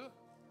not going to do it.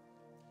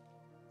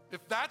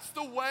 If that's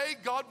the way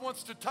God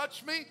wants to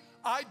touch me,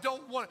 I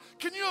don't want it.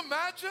 Can you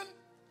imagine?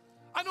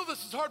 I know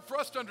this is hard for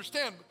us to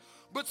understand,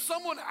 but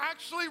someone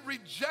actually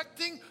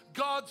rejecting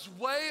God's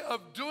way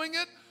of doing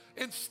it,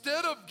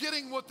 instead of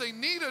getting what they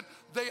needed,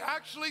 they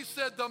actually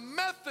said, the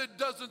method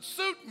doesn't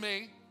suit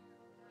me,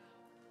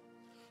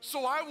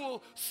 so I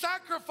will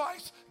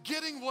sacrifice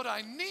getting what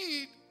I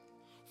need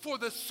for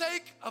the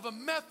sake of a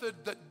method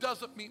that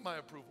doesn't meet my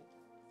approval.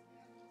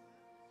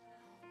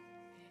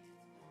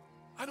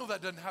 I know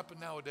that doesn't happen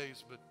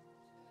nowadays, but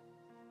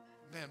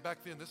man, back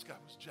then this guy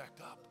was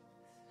jacked up.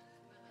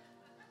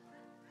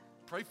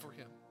 Pray for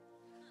him.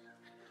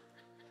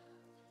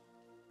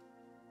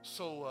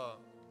 So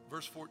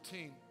verse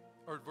 14,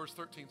 or verse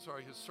 13,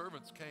 sorry, his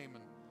servants came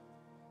and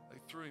they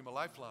threw him a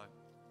lifeline.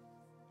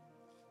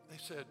 They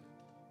said,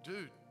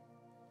 dude,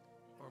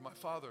 or my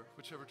father,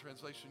 whichever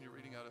translation you're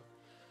reading out of,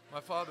 my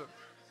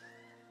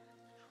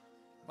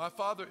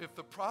father, if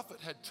the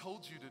prophet had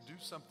told you to do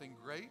something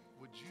great,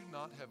 would you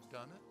not have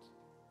done it?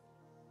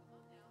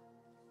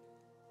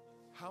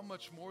 How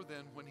much more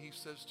then when he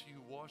says to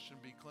you, wash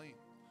and be clean?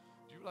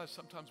 Do you realize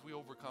sometimes we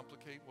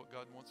overcomplicate what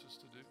God wants us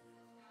to do?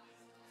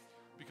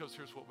 Because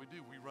here's what we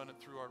do. We run it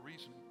through our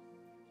reasoning.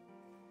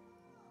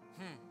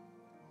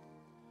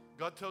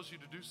 God tells you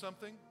to do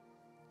something.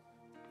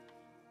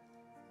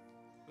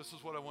 This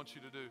is what I want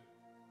you to do.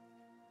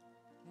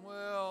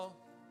 Well,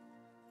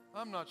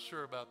 I'm not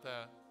sure about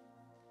that.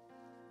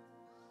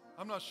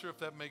 I'm not sure if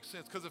that makes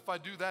sense. Because if I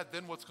do that,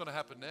 then what's going to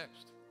happen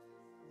next?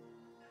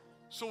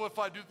 So what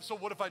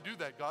if I do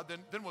that, God?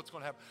 Then what's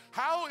going to happen?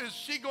 How is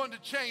she going to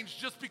change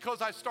just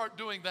because I start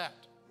doing that?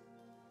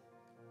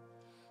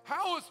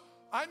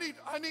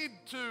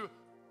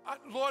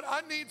 Lord,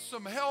 I need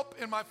some help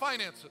in my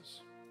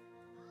finances.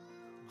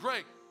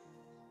 Great.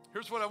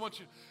 Here's what I want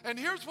you, and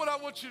here's what I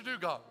want you to do,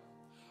 God.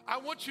 I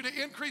want you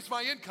to increase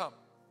my income.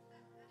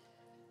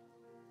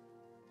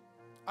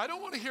 I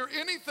don't want to hear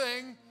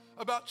anything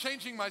about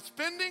changing my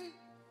spending,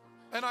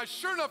 and I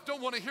sure enough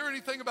don't want to hear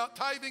anything about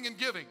tithing and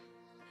giving.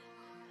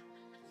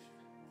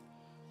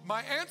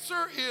 My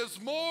answer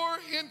is more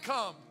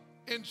income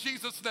in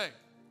Jesus' name.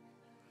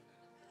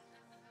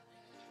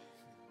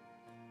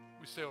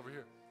 We stay over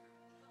here.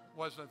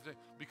 Why is that today?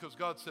 Because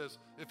God says,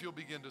 if you'll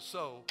begin to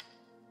sow,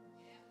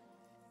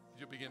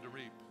 you'll begin to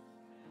reap.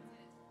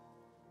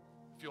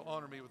 If you'll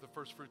honor me with the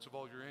first fruits of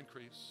all your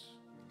increase.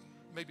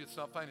 Maybe it's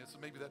not finance.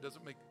 Maybe that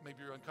doesn't make, maybe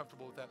you're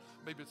uncomfortable with that.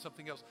 Maybe it's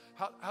something else.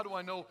 How do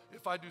I know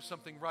if I do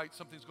something right,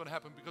 something's going to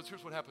happen? Because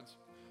here's what happens.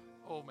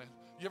 Oh man,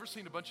 you ever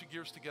seen a bunch of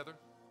gears together?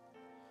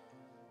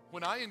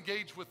 When I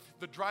engage with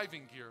the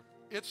driving gear,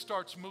 it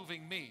starts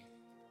moving me.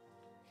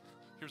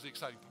 Here's the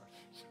exciting part.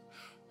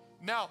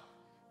 Now,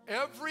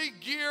 every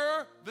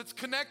gear that's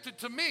connected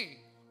to me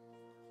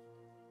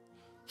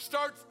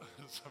starts,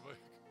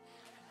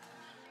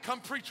 come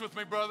preach with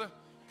me, brother.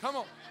 Come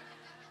on.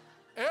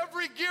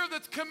 Every gear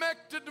that's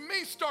connected to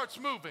me starts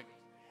moving.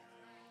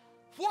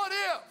 What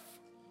if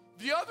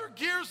the other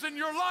gears in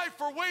your life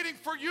are waiting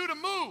for you to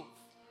move?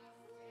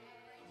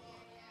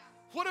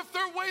 What if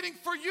they're waiting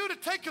for you to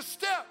take a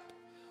step,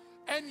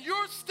 and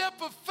your step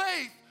of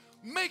faith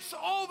makes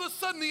all of a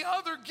sudden the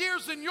other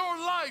gears in your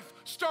life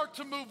start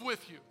to move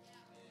with you?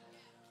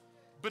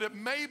 But it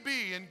may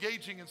be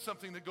engaging in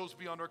something that goes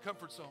beyond our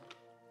comfort zone.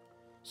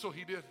 So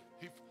he did.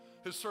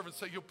 His servants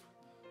say,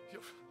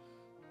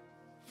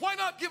 why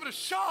not give it a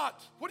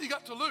shot? What do you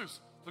got to lose?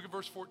 Look at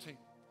verse 14.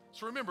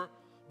 So remember,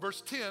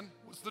 verse 10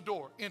 was the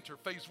door, enter,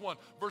 phase 1.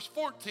 Verse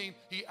 14,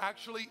 he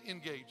actually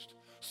engaged.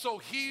 So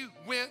he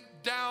went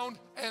down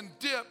and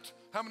dipped.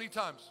 How many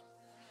times?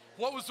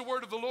 What was the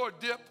word of the Lord?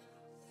 Dip.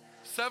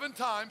 7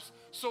 times.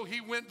 So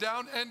he went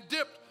down and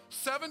dipped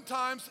 7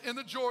 times in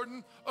the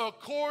Jordan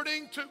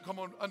according to, come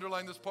on,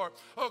 underline this part,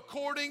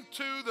 according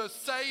to the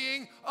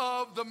saying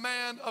of the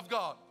man of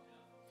God.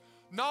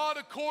 Not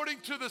according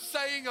to the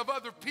saying of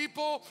other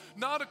people,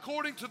 not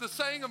according to the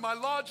saying of my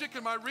logic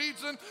and my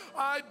reason.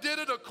 I did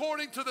it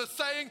according to the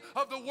saying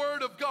of the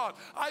Word of God.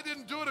 I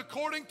didn't do it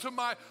according to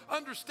my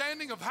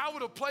understanding of how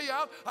it'll play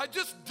out. I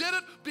just did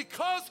it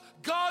because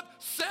God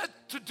said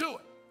to do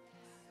it.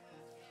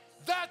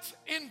 That's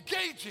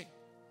engaging.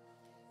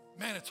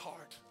 Man, it's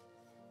hard.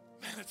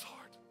 Man, it's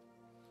hard.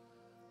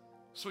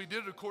 So he did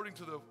it according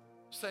to the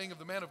saying of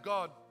the man of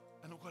God,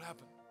 and look what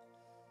happened.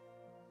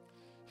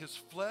 His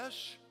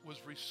flesh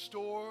was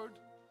restored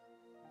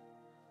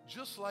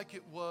just like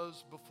it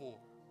was before.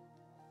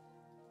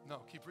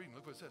 No, keep reading.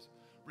 Look what it says.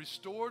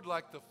 Restored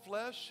like the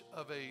flesh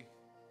of a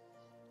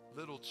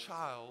little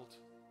child,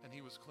 and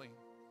he was clean.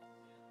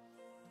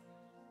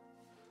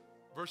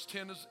 Verse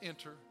 10 is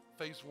enter,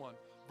 phase 1.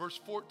 Verse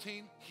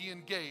 14, he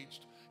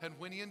engaged. And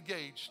when he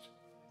engaged,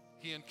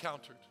 he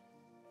encountered.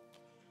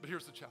 But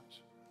here's the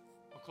challenge.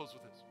 I'll close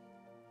with this.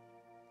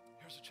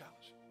 Here's the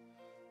challenge.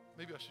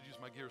 Maybe I should use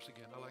my gears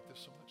again. I like this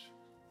so much.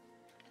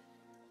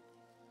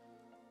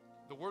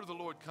 The word of the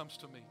Lord comes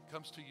to me,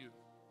 comes to you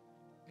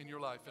in your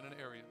life in an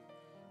area.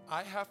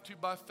 I have to,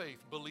 by faith,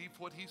 believe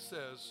what he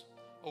says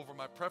over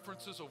my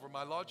preferences, over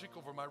my logic,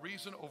 over my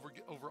reason,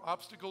 over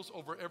obstacles,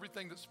 over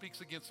everything that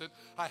speaks against it.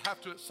 I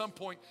have to, at some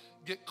point,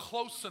 get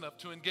close enough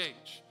to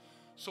engage.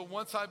 So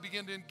once I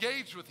begin to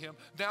engage with him,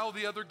 now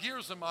the other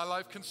gears in my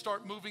life can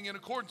start moving in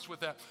accordance with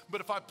that. But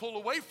if I pull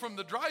away from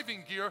the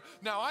driving gear,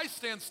 now I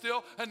stand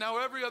still, and now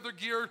every other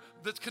gear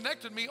that's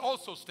connected to me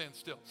also stands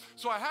still.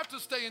 So I have to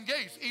stay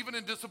engaged, even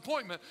in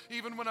disappointment,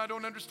 even when I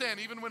don't understand,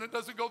 even when it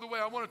doesn't go the way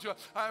I want it to.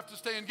 I have to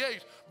stay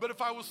engaged. But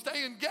if I will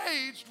stay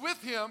engaged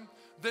with him,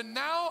 then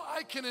now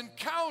I can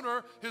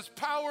encounter his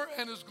power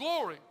and his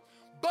glory.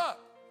 But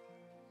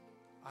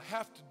I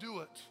have to do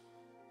it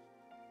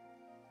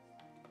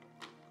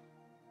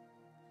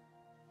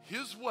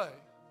his way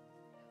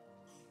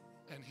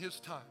and his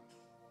time.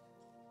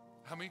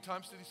 How many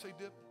times did he say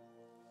dip?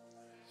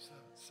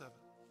 7.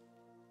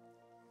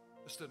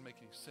 This doesn't make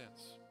any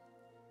sense.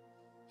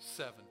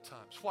 7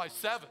 times. Why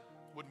 7?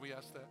 Wouldn't we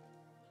ask that?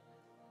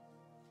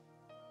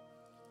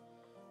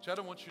 Chad,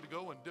 I want you to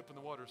go and dip in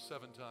the water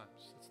 7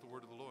 times. That's the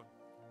word of the Lord.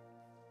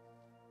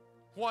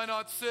 Why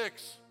not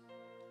 6?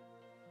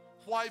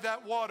 Why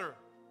that water?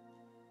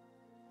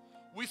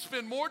 We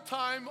spend more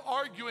time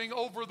arguing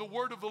over the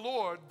word of the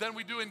Lord than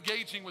we do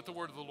engaging with the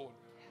word of the Lord.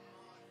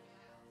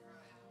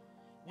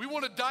 We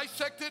want to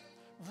dissect it,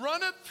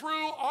 run it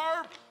through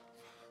our...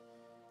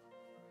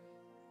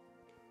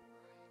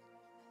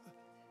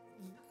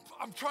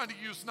 I'm trying to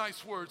use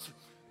nice words.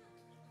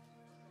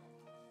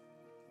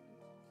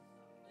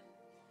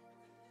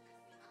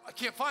 I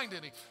can't find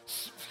any.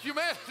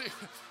 Humanity.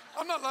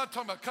 I'm not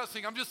talking about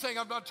cussing. I'm just saying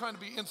I'm not trying to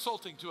be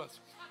insulting to us.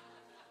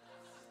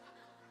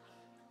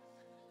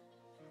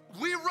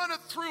 We run it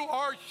through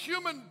our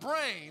human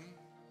brain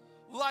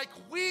like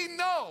we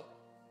know.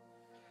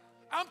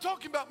 I'm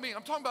talking about me.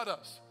 I'm talking about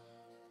us.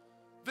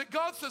 That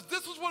God says,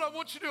 this is what I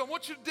want you to do. I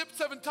want you to dip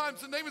 7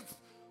 times. And David,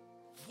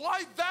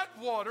 why that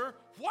water?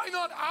 Why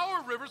not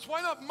our rivers?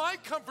 Why not my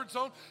comfort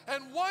zone?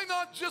 And why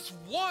not just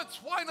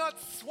once? Why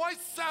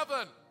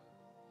 7?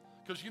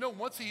 Because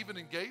once he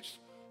engaged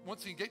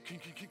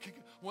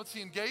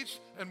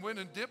and went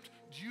and dipped,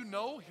 do you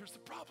know, here's the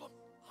problem.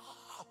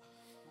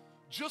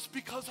 Just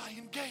because I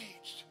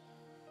engaged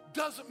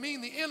doesn't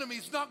mean the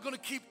enemy's not going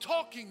to keep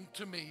talking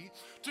to me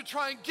to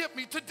try and get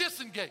me to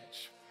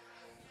disengage.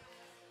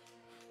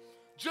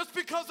 Just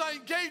because I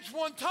engage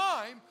one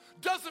time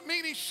doesn't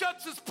mean he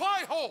shuts his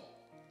pie hole.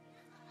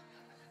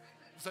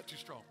 Is that too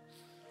strong?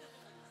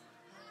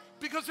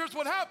 Because here's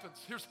what happens.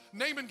 Here's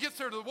Naaman gets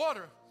there to the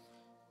water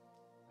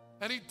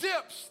and he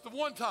dips the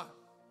one time.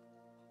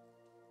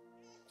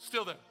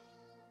 Still there.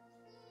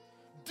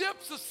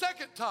 Dips the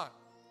second time.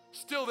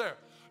 Still there.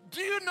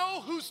 Do you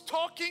know who's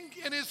talking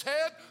in his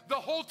head the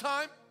whole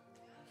time?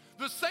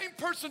 The same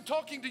person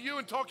talking to you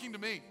and talking to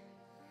me.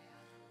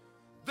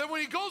 Then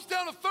when he goes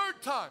down a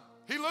third time,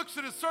 he looks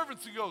at his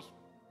servants and goes,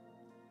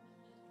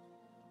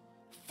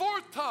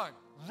 4th time,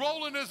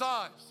 rolling his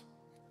eyes.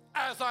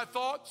 As I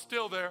thought,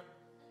 still there.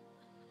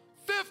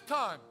 5th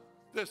time,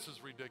 this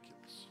is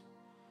ridiculous.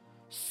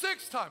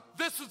 6th time,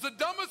 this is the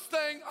dumbest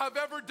thing I've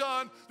ever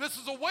done. This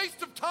is a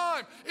waste of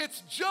time.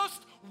 It's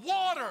just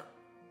water.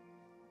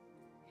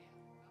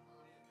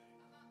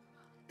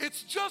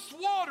 It's just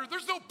water.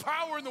 There's no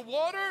power in the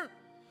water.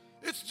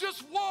 It's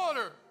just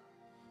water.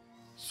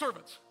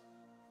 Servants.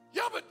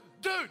 Yeah, but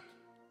dude,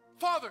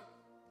 Father,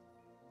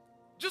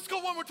 just go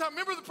one more time.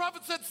 Remember the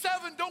prophet said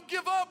 7, don't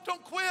give up,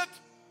 don't quit.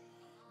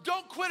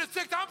 Don't quit at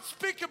 6. I'm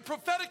speaking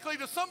prophetically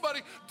to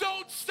somebody.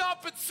 Don't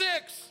stop at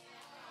 6.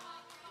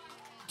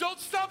 Don't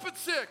stop at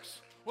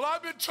 6. Well,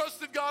 I've been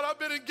trusting God. I've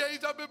been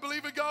engaged. I've been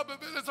believing God. But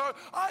it's hard.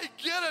 I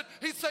get it.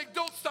 He's saying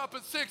don't stop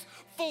at 6.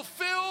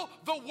 Fulfill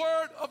the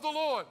word of the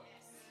Lord.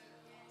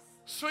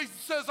 So he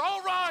says,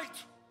 all right.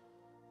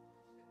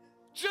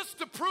 Just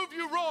to prove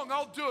you wrong,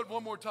 I'll do it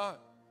one more time.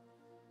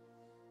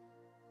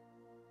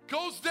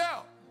 Goes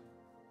down.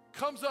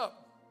 Comes up.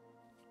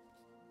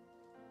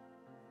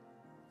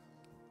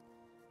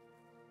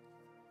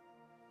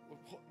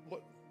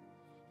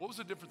 What was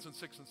the difference in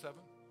 6 and 7?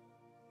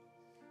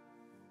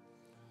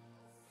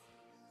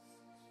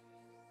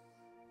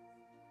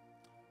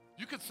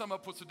 You could sum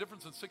up what's the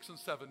difference in 6 and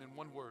 7 in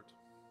one word.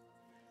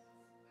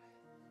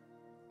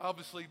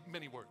 Obviously,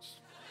 many words.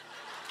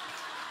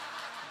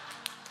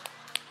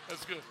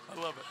 That's good.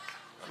 I love it.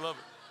 I love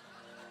it.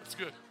 That's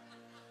good.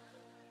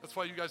 That's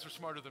why you guys are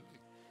smarter than me,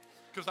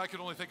 because I can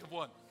only think of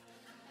one.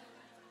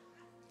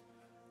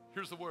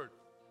 Here's the word.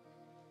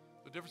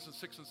 The difference in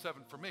 6 and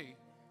 7 for me,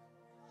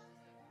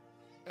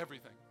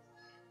 everything.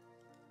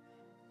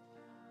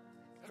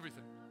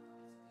 Everything.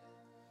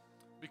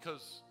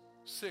 Because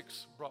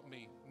 6 brought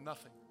me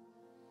nothing.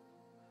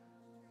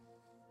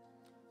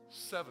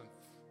 7th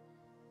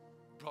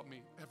brought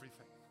me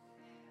everything.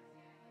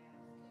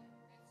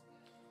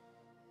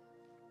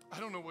 I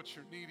don't know what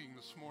you're needing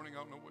this morning.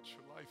 I don't know what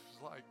your life is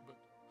like, but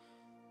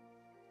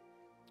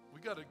we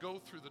got to go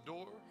through the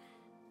door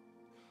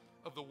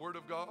of the Word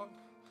of God,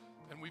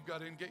 and we've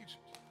got to engage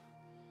it.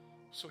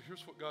 So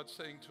here's what God's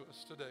saying to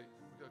us today.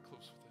 We got to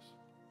close with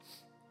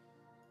this.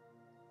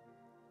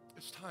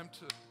 It's time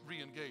to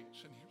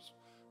re-engage. And here's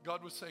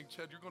God was saying,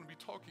 Chad, you're going to be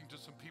talking to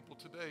some people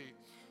today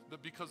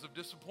that because of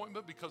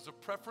disappointment, because of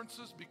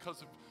preferences,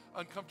 because of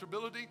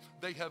uncomfortability,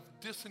 they have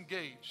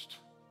disengaged.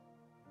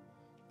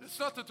 It's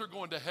not that they're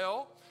going to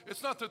hell.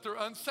 It's not that they're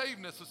unsaved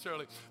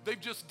necessarily. They've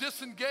just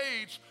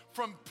disengaged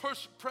from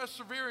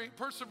persevering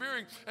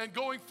and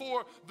going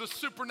for the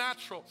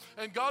supernatural.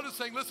 And God is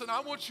saying, listen,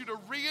 I want you to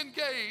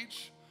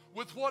re-engage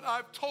with what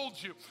I've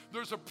told you.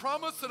 There's a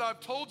promise that I've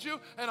told you,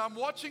 and I'm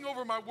watching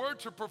over my word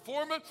to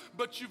perform it,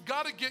 but you've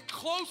got to get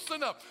close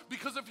enough,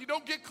 because if you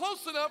don't get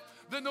close enough,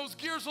 then those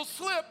gears will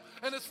slip,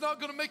 and it's not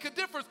going to make a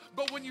difference.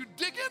 But when you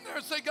dig in there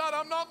and say, God,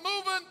 I'm not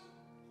moving,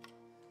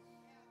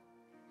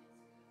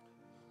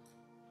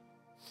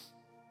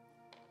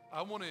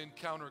 I want to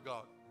encounter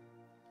God.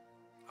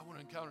 I want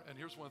to encounter, and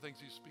here's one of the things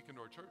he's speaking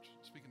to our church,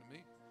 speaking to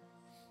me.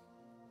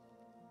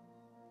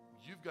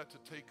 you've got to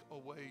take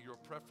away your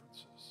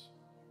preferences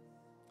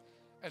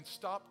and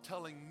stop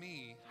telling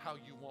me how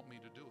you want me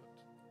to do it.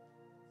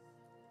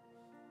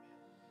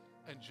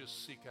 And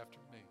just seek after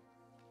me,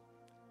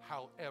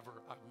 however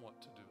I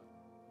want to do it.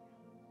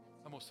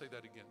 I'm going to say that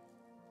again.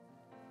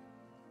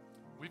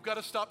 We've got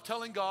to stop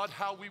telling God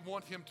how we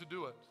want him to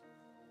do it.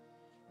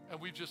 And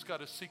we've just got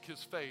to seek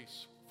his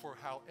face for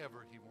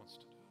however he wants to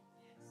do it.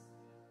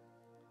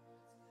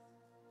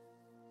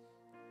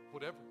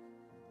 Whatever.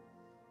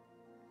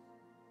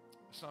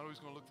 It's not always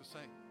going to look the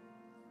same.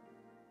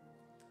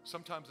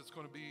 Sometimes it's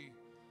going to be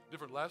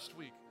different. Last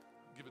week,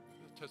 give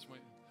a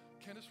testimony.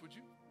 Candace, would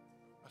you?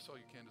 I saw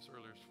you, Candace,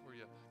 earlier. Where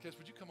you at? Candace,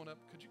 would you come on up?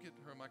 Could you get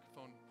her a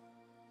microphone?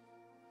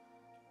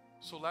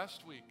 So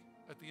last week,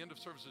 at the end of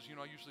services,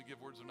 I usually give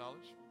words of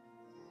knowledge.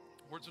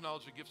 Words of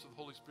knowledge are gifts of the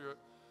Holy Spirit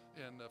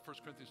in 1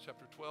 Corinthians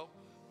chapter 12,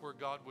 where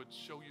God would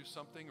show you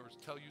something or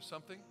tell you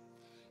something.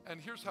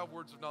 And here's how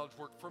words of knowledge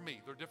work for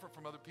me. They're different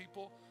from other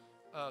people.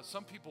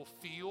 Some people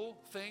feel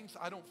things.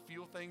 I don't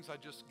feel things. I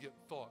just get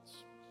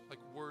thoughts. Like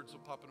words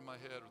will pop into my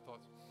head or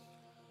thoughts.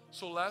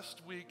 So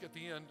last week at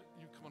the end,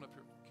 you come on up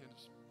here,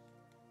 Candace.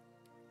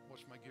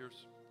 Watch my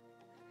gears.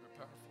 They're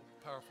powerful,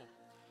 powerful.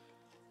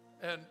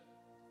 And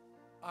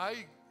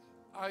I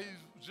was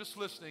just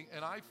listening,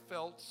 and I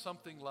felt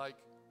something like,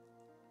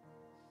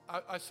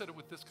 I said it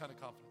with this kind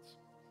of confidence.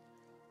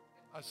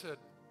 I said,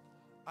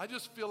 I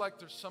just feel like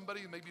there's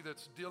somebody maybe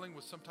that's dealing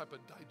with some type of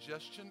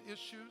digestion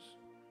issue,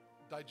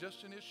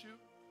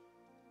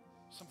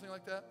 something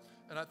like that.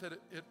 And I thought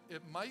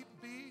it might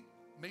be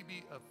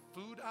maybe a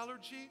food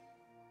allergy,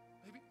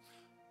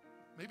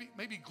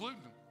 maybe gluten.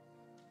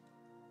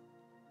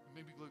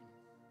 Maybe gluten.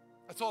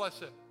 That's all I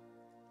said.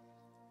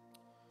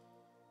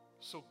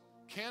 So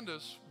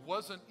Candace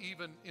wasn't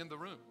even in the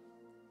room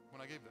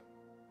when I gave that.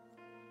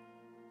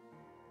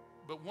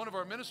 But one of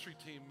our ministry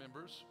team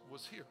members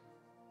was here.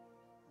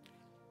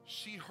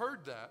 She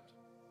heard that,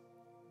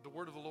 the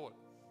word of the Lord.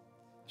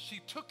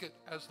 She took it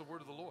as the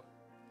word of the Lord.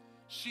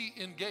 She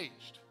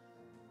engaged.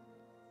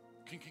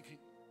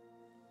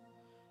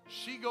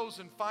 She goes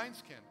and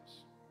finds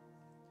Candace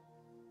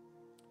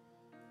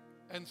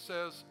and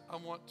says, I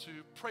want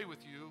to pray with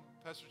you.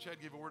 Pastor Chad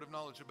gave a word of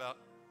knowledge about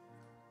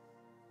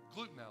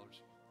gluten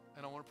allergy,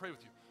 and I want to pray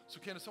with you. So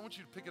Candace, I want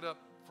you to pick it up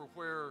from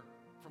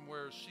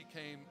where she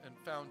came and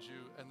found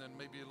you, and then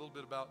maybe a little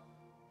bit about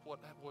what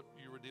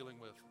you were dealing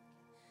with.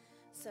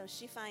 So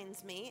she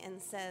finds me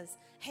and says,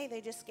 hey,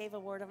 they just gave a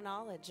word of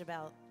knowledge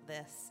about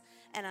this.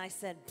 And I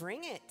said,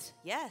 bring it.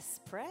 Yes,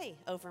 pray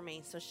over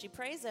me. So she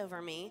prays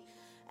over me,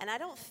 and I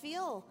don't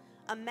feel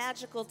a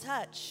magical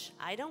touch.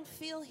 I don't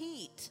feel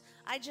heat.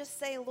 I just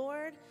say,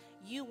 Lord,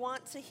 you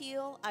want to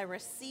heal. I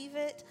receive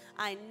it.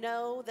 I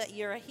know that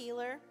you're a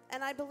healer,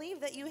 and I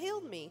believe that you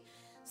healed me.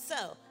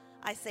 So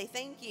I say,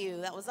 thank you.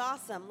 That was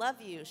awesome.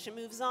 Love you. She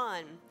moves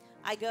on.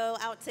 I go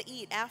out to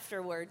eat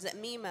afterwards at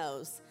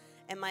Mimo's,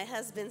 and my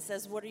husband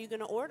says, what are you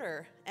going to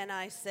order? And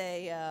I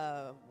say,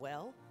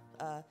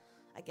 I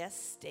guess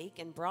steak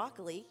and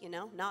broccoli,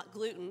 not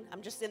gluten.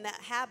 I'm just in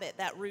that habit,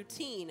 that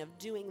routine of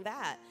doing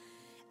that.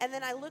 And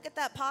then I look at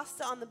that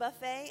pasta on the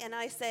buffet, and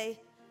I say,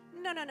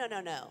 no.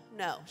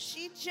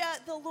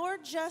 The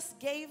Lord just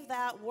gave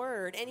that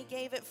word, and he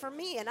gave it for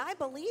me, and I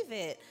believe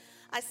it.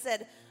 I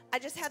said, I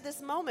just had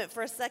this moment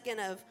for a second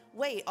of,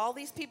 wait, all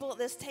these people at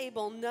this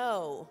table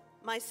know,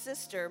 my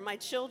sister, my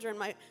children,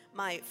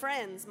 my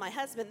friends, my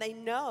husband, they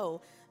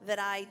know that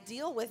I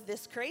deal with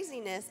this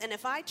craziness, and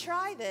if I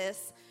try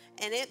this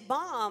and it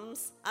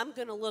bombs, I'm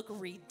going to look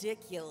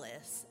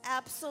ridiculous,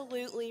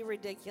 absolutely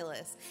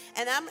ridiculous.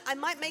 And I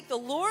might make the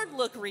Lord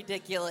look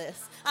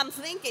ridiculous. I'm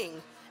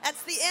thinking,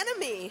 that's the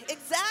enemy.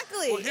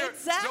 Exactly, well,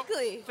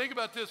 exactly. Think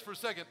about this for a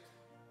second.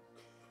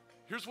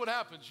 Here's what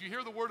happens. You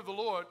hear the word of the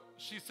Lord.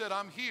 She said,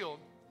 I'm healed.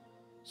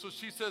 So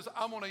she says,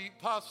 I'm going to eat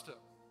pasta.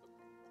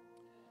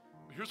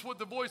 Here's what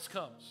the voice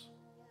comes.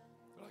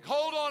 They're like,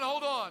 hold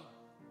on.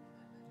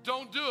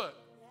 Don't do it.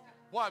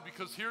 Why?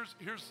 Because here's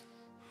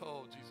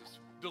oh, Jesus,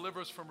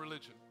 deliver us from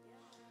religion.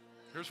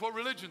 Here's what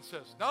religion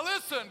says. Now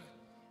listen,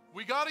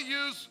 we got to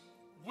use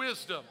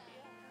wisdom.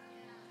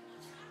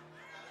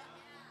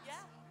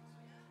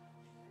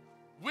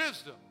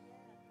 Wisdom.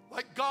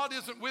 Like God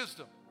isn't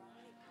wisdom.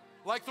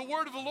 Like the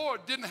word of the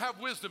Lord didn't have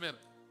wisdom in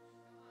it.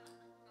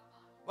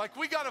 Like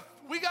we gotta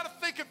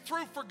think it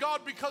through for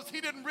God, because he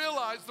didn't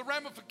realize the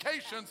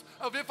ramifications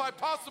of if I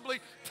possibly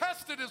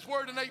tested his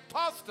word and ate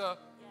pasta.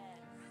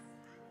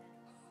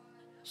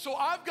 So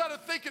I've got to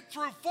think it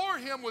through for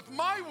him with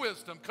my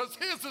wisdom, because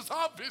his is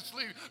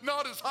obviously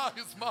not as high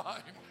as mine.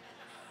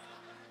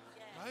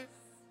 Right?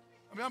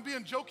 I mean, I'm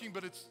being joking,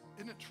 but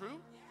isn't it true?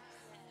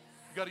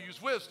 You got to use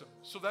wisdom.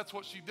 So that's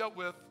what she dealt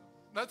with.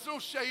 That's no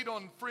shade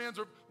on friends,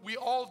 or we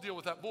all deal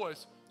with that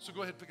voice. So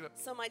go ahead, pick it up.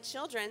 So my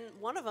children,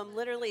 one of them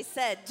literally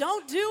said,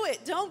 don't do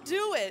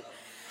it.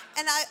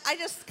 And I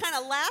just kind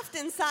of laughed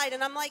inside,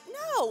 and I'm like,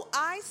 no,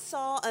 I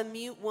saw a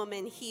mute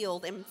woman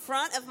healed in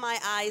front of my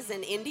eyes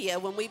in India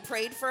when we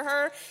prayed for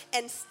her,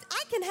 and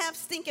I can have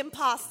stinking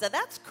pasta.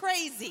 That's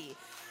crazy.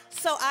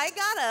 So I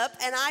got up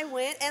and I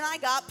went and I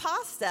got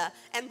pasta.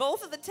 And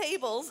both of the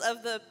tables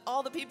of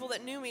all the people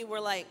that knew me were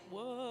like,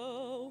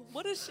 whoa,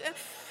 what is she?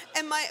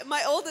 And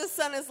my oldest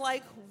son is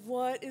like,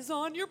 what is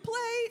on your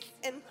plate?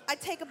 And I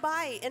take a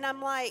bite and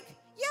I'm like,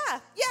 yeah.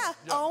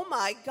 Oh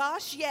my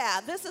gosh,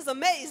 yeah, this is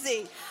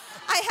amazing.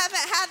 I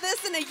haven't had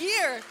this in a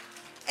year,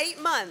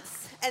 8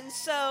 months. And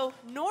so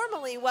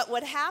normally what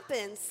would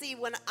happen, see,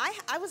 when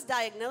I was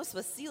diagnosed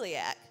with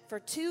celiac for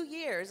 2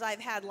 years,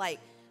 I've had like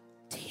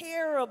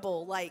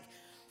terrible, like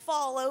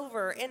fall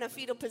over in a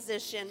fetal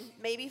position,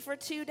 maybe for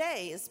 2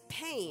 days,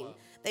 pain. Wow.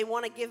 They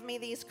want to give me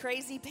these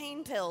crazy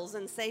pain pills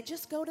and say,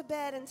 just go to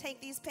bed and take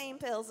these pain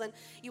pills and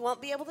you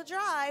won't be able to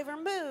drive or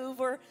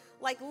move or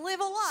like live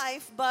a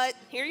life, but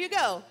here you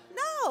go.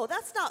 No,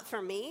 that's not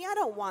for me. I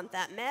don't want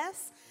that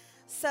mess.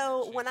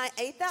 So when I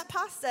ate that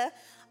pasta,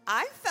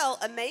 I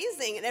felt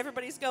amazing, and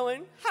everybody's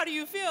going, how do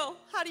you feel?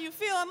 How do you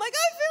feel? I'm like,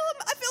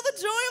 I feel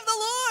the joy of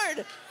the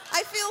Lord.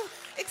 I feel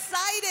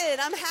excited.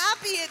 I'm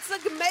happy. It's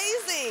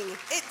amazing.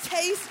 It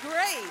tastes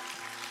great.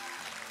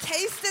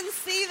 Taste and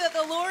see that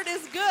the Lord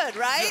is good,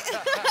 right?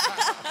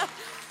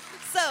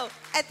 So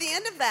at the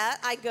end of that,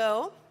 I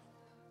go,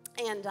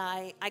 and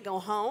I go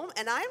home,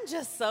 and I'm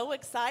just so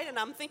excited.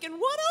 I'm thinking,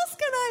 what else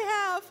can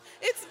I have?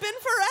 It's been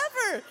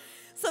forever.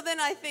 So then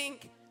I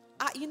think,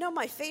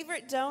 my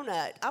favorite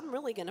donut, I'm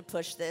really going to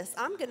push this.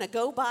 I'm going to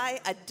go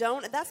buy a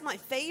donut. That's my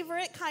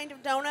favorite kind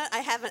of donut. I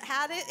haven't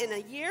had it in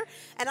a year,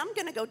 and I'm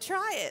going to go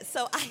try it.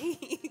 So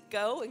I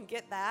go and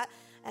get that,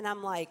 and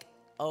I'm like,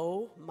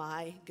 oh,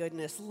 my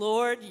goodness,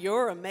 Lord,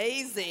 you're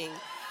amazing.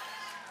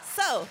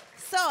 So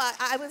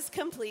I was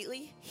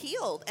completely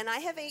healed, and I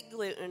have ate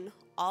gluten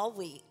all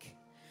week,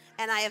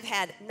 and I have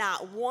had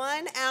not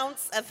 1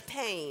 ounce of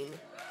pain.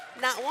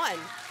 Not one.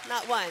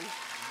 Wow.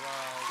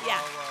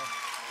 Yeah.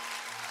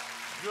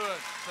 Good.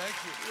 Thank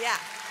you. Yeah.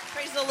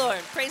 Praise the Lord.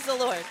 Praise the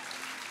Lord.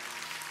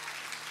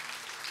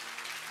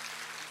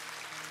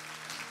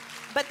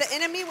 But the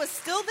enemy was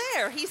still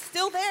there. He's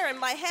still there in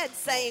my head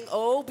saying,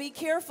 oh, be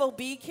careful,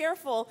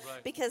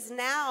 right. Because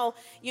now,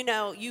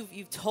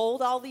 you've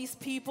told all these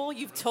people,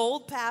 you've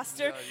told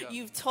Pastor,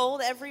 you've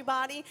told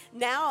everybody.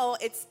 Now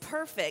it's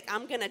perfect.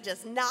 I'm going to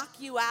just knock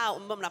you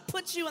out. I'm going to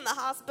put you in the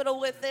hospital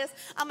with this.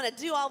 I'm going to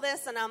do all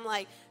this. And I'm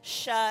like,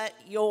 shut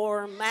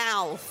your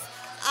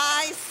mouth.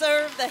 I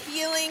serve the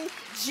healing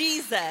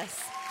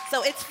Jesus.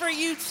 So it's for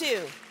you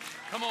too.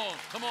 Come on.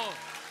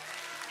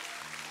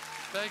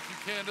 Thank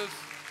you, Candace.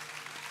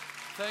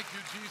 Thank you,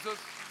 Jesus.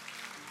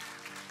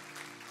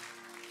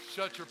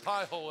 Shut your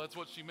pie hole. That's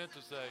what she meant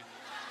to say.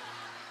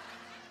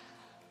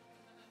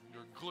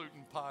 Your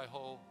gluten pie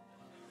hole.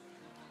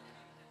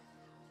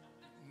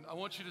 I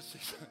want you to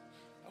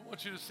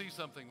see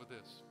something with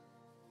this.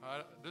 All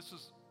right? This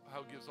is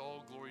how it gives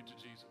all glory to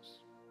Jesus.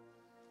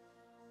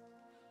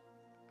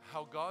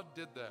 How God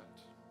did that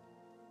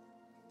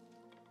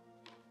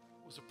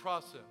was a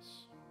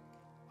process.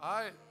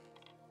 I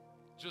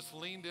just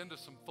leaned into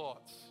some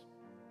thoughts.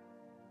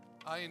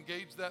 I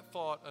engaged that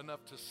thought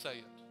enough to say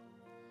it.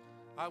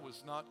 I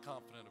was not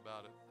confident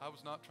about it. I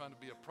was not trying to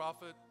be a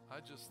prophet. I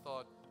just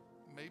thought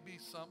maybe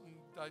something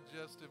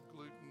digestive,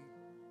 gluten.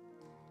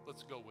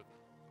 Let's go with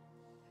it.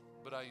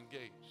 But I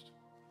engaged.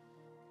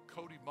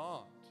 Cody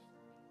Bond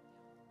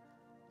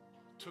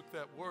took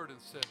that word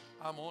and said,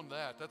 I'm on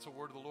that. That's a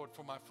word of the Lord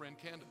for my friend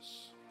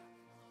Candace.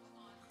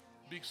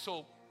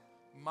 So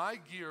my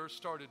gear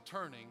started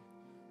turning.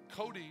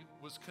 Cody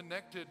was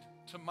connected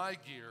to my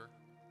gear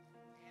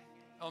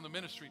on the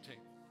ministry team.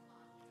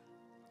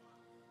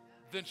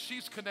 Then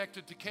she's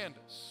connected to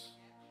Candace,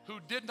 who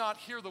did not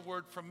hear the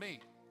word from me.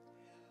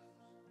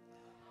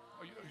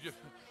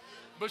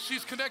 But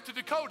she's connected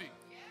to Cody.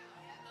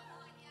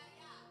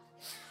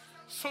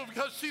 So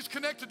because she's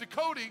connected to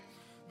Cody,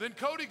 then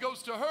Cody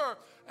goes to her,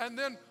 and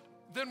then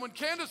when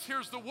Candace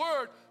hears the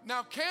word,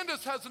 now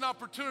Candace has an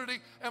opportunity.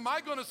 Am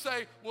I going to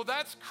say, well,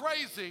 that's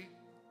crazy.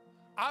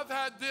 I've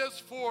had this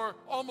for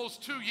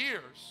almost 2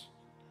 years.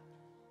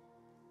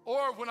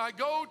 Or when I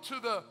go to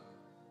the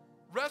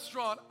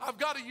restaurant, I've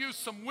got to use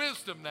some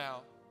wisdom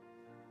now.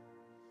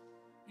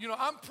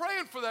 I'm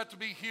praying for that to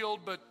be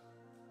healed, but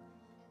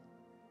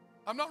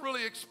I'm not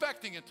really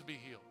expecting it to be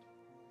healed.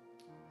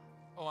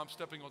 Oh, I'm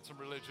stepping on some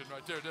religion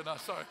right there, didn't I?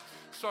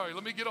 Sorry.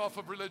 Let me get off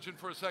of religion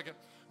for a second.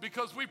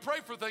 Because we pray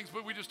for things,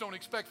 but we just don't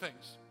expect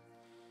things.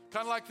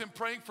 Kind of like them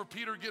praying for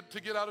Peter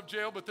to get out of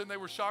jail, but then they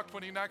were shocked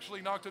when he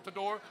actually knocked at the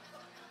door.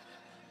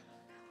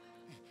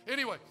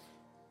 Anyway,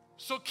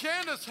 so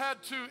Candace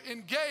had to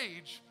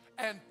engage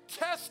and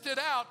test it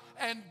out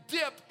and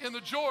dip in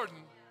the Jordan.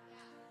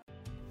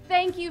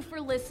 Thank you for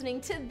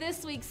listening to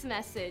this week's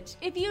message.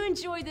 If you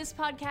enjoyed this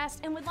podcast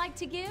and would like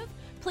to give,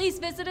 please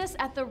visit us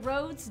at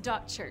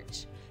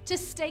theroads.church. To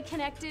stay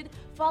connected,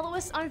 follow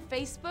us on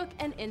Facebook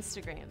and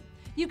Instagram.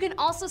 You can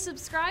also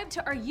subscribe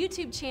to our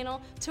YouTube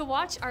channel to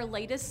watch our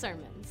latest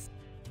sermons.